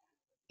product,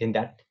 in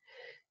that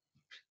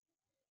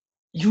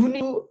you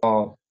need to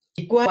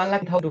require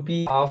 1,00,000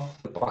 rupees of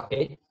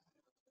pocket.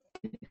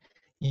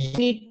 You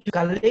need to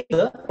collect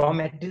the raw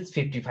materials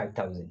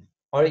 55,000,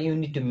 or you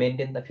need to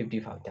maintain the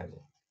 55,000.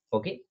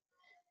 Okay.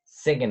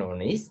 Second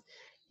one is,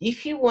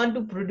 if you want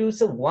to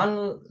produce a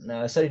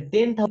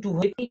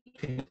 10,200,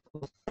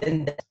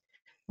 then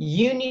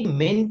you need to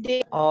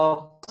maintain a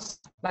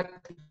like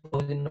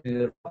 1,000 of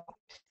your pocket,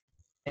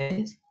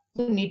 and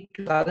you need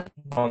to collect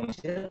raw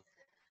material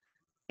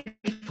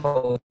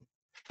 50,000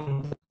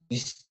 from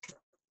this.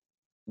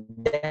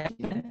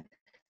 Then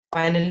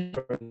finally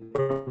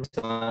produce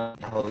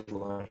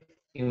 1,000.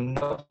 You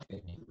know.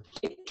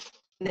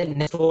 The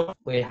next one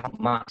we have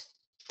marks.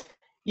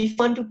 If you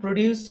want to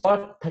produce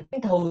for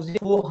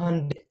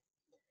 13,400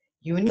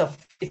 units of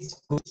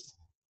fixed goods,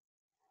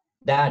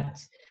 that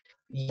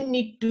you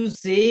need to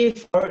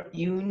save, or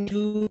you need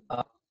to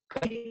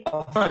create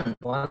a fund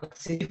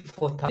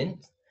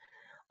 164,000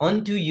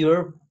 onto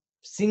your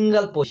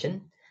single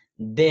portion.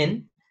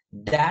 Then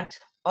that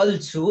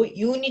also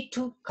you need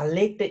to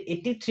collect the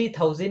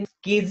 83,000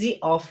 kg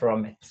of raw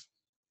materials.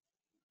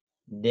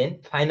 Then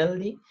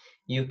finally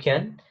you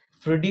can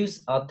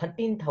produce a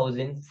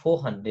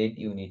 13,400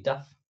 unit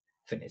of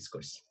finished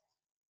goods.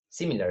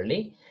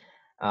 Similarly,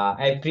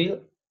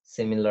 April,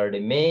 similarly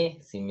May,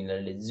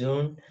 similarly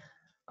June,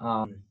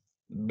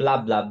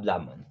 blah blah blah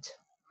month.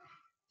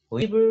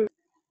 Whichever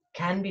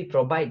can be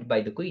provided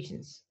by the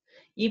questions.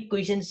 If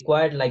questions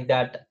required like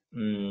that,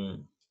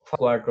 first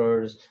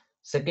quarters,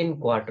 second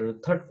quarter,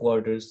 third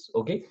quarters,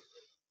 okay,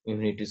 you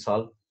need to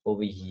solve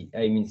over here.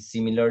 I mean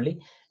similarly,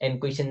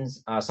 and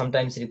questions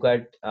sometimes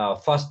required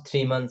first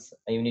 3 months.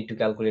 You need to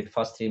calculate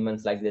first 3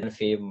 months like that,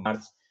 Feb,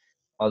 March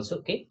also.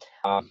 Okay.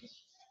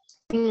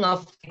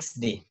 Of next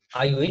day,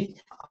 I will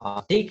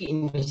take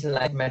information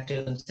like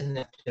materials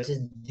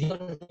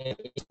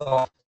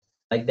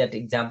like that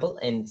example,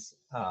 and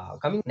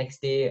coming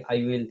next day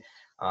I will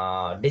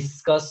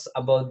discuss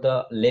about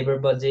the labor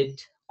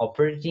budget,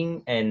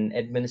 operating and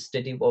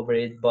administrative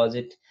overhead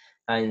budget,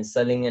 and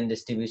selling and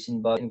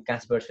distribution budget, and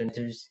cash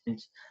percentages, and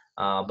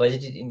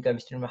budgeted income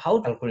statement, how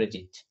to calculate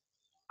it.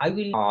 I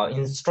will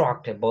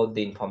instruct about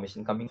the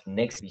information coming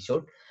next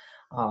episode.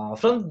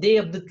 From day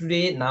of the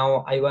today,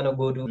 now I want to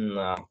go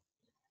to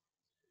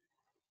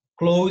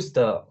close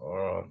the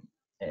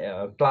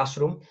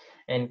classroom,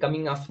 and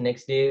coming up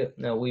next day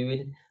we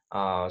will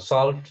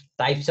solve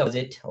types of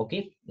budget.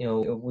 Okay,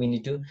 we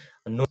need to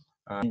know,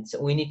 and so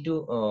we need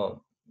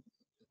to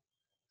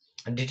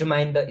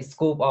determine the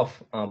scope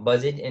of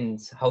budget and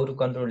how to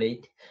control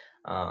it.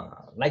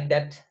 Like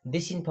that,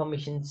 this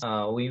information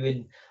we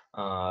will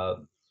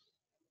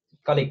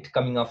collect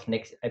coming of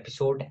next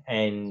episode.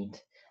 And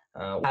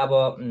have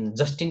a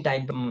just in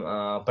time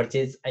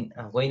purchase. And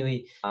when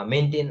we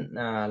maintain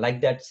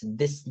like that,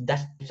 this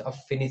that of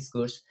finished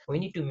goods, we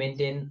need to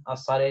maintain a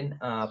certain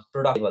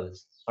product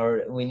levels,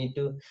 or we need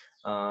to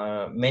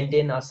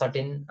maintain a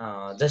certain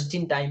just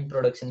in time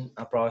production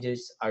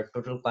process. Our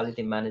total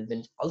quality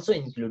management also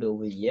include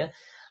over here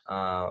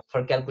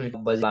for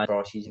calculating budget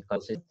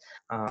process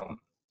and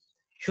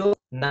so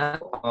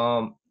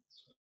now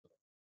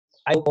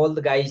I hope all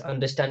the guys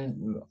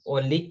understand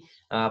only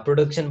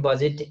production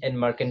budget and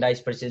merchandise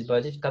purchase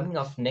budget. Coming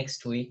up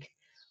next week,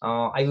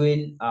 I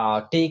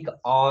will take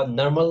a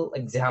normal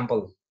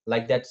example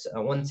like that.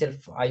 Oneself,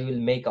 I will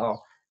make a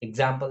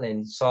example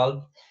and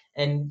solve.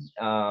 And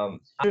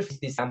after this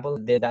example,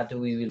 then that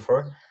we will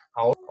for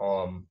our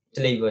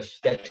syllabus,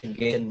 that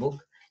Garrison book,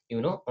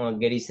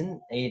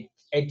 Garrison eight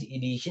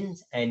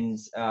editions, and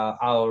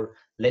our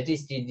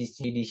latest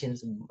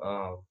editions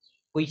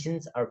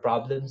questions or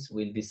problems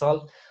will be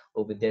solved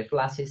with their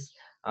classes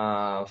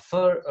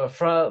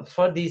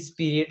for these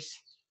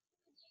periods.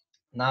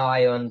 Now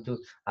I want to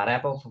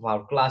wrap up of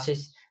our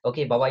classes.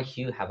 Okay, bye bye,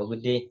 you have a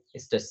good day,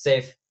 stay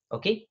safe.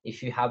 Okay,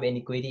 if you have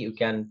any query, you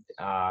can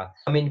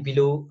comment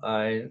below,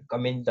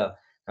 comment the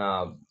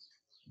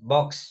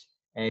box,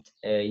 and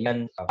you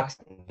can ask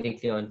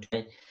directly on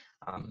my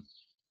um,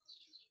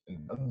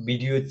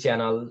 video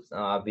channel,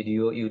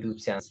 video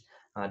YouTube channels,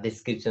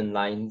 description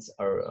lines,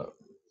 or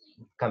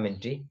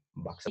commentary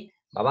box.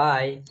 Bye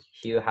bye,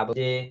 you have a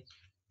good day.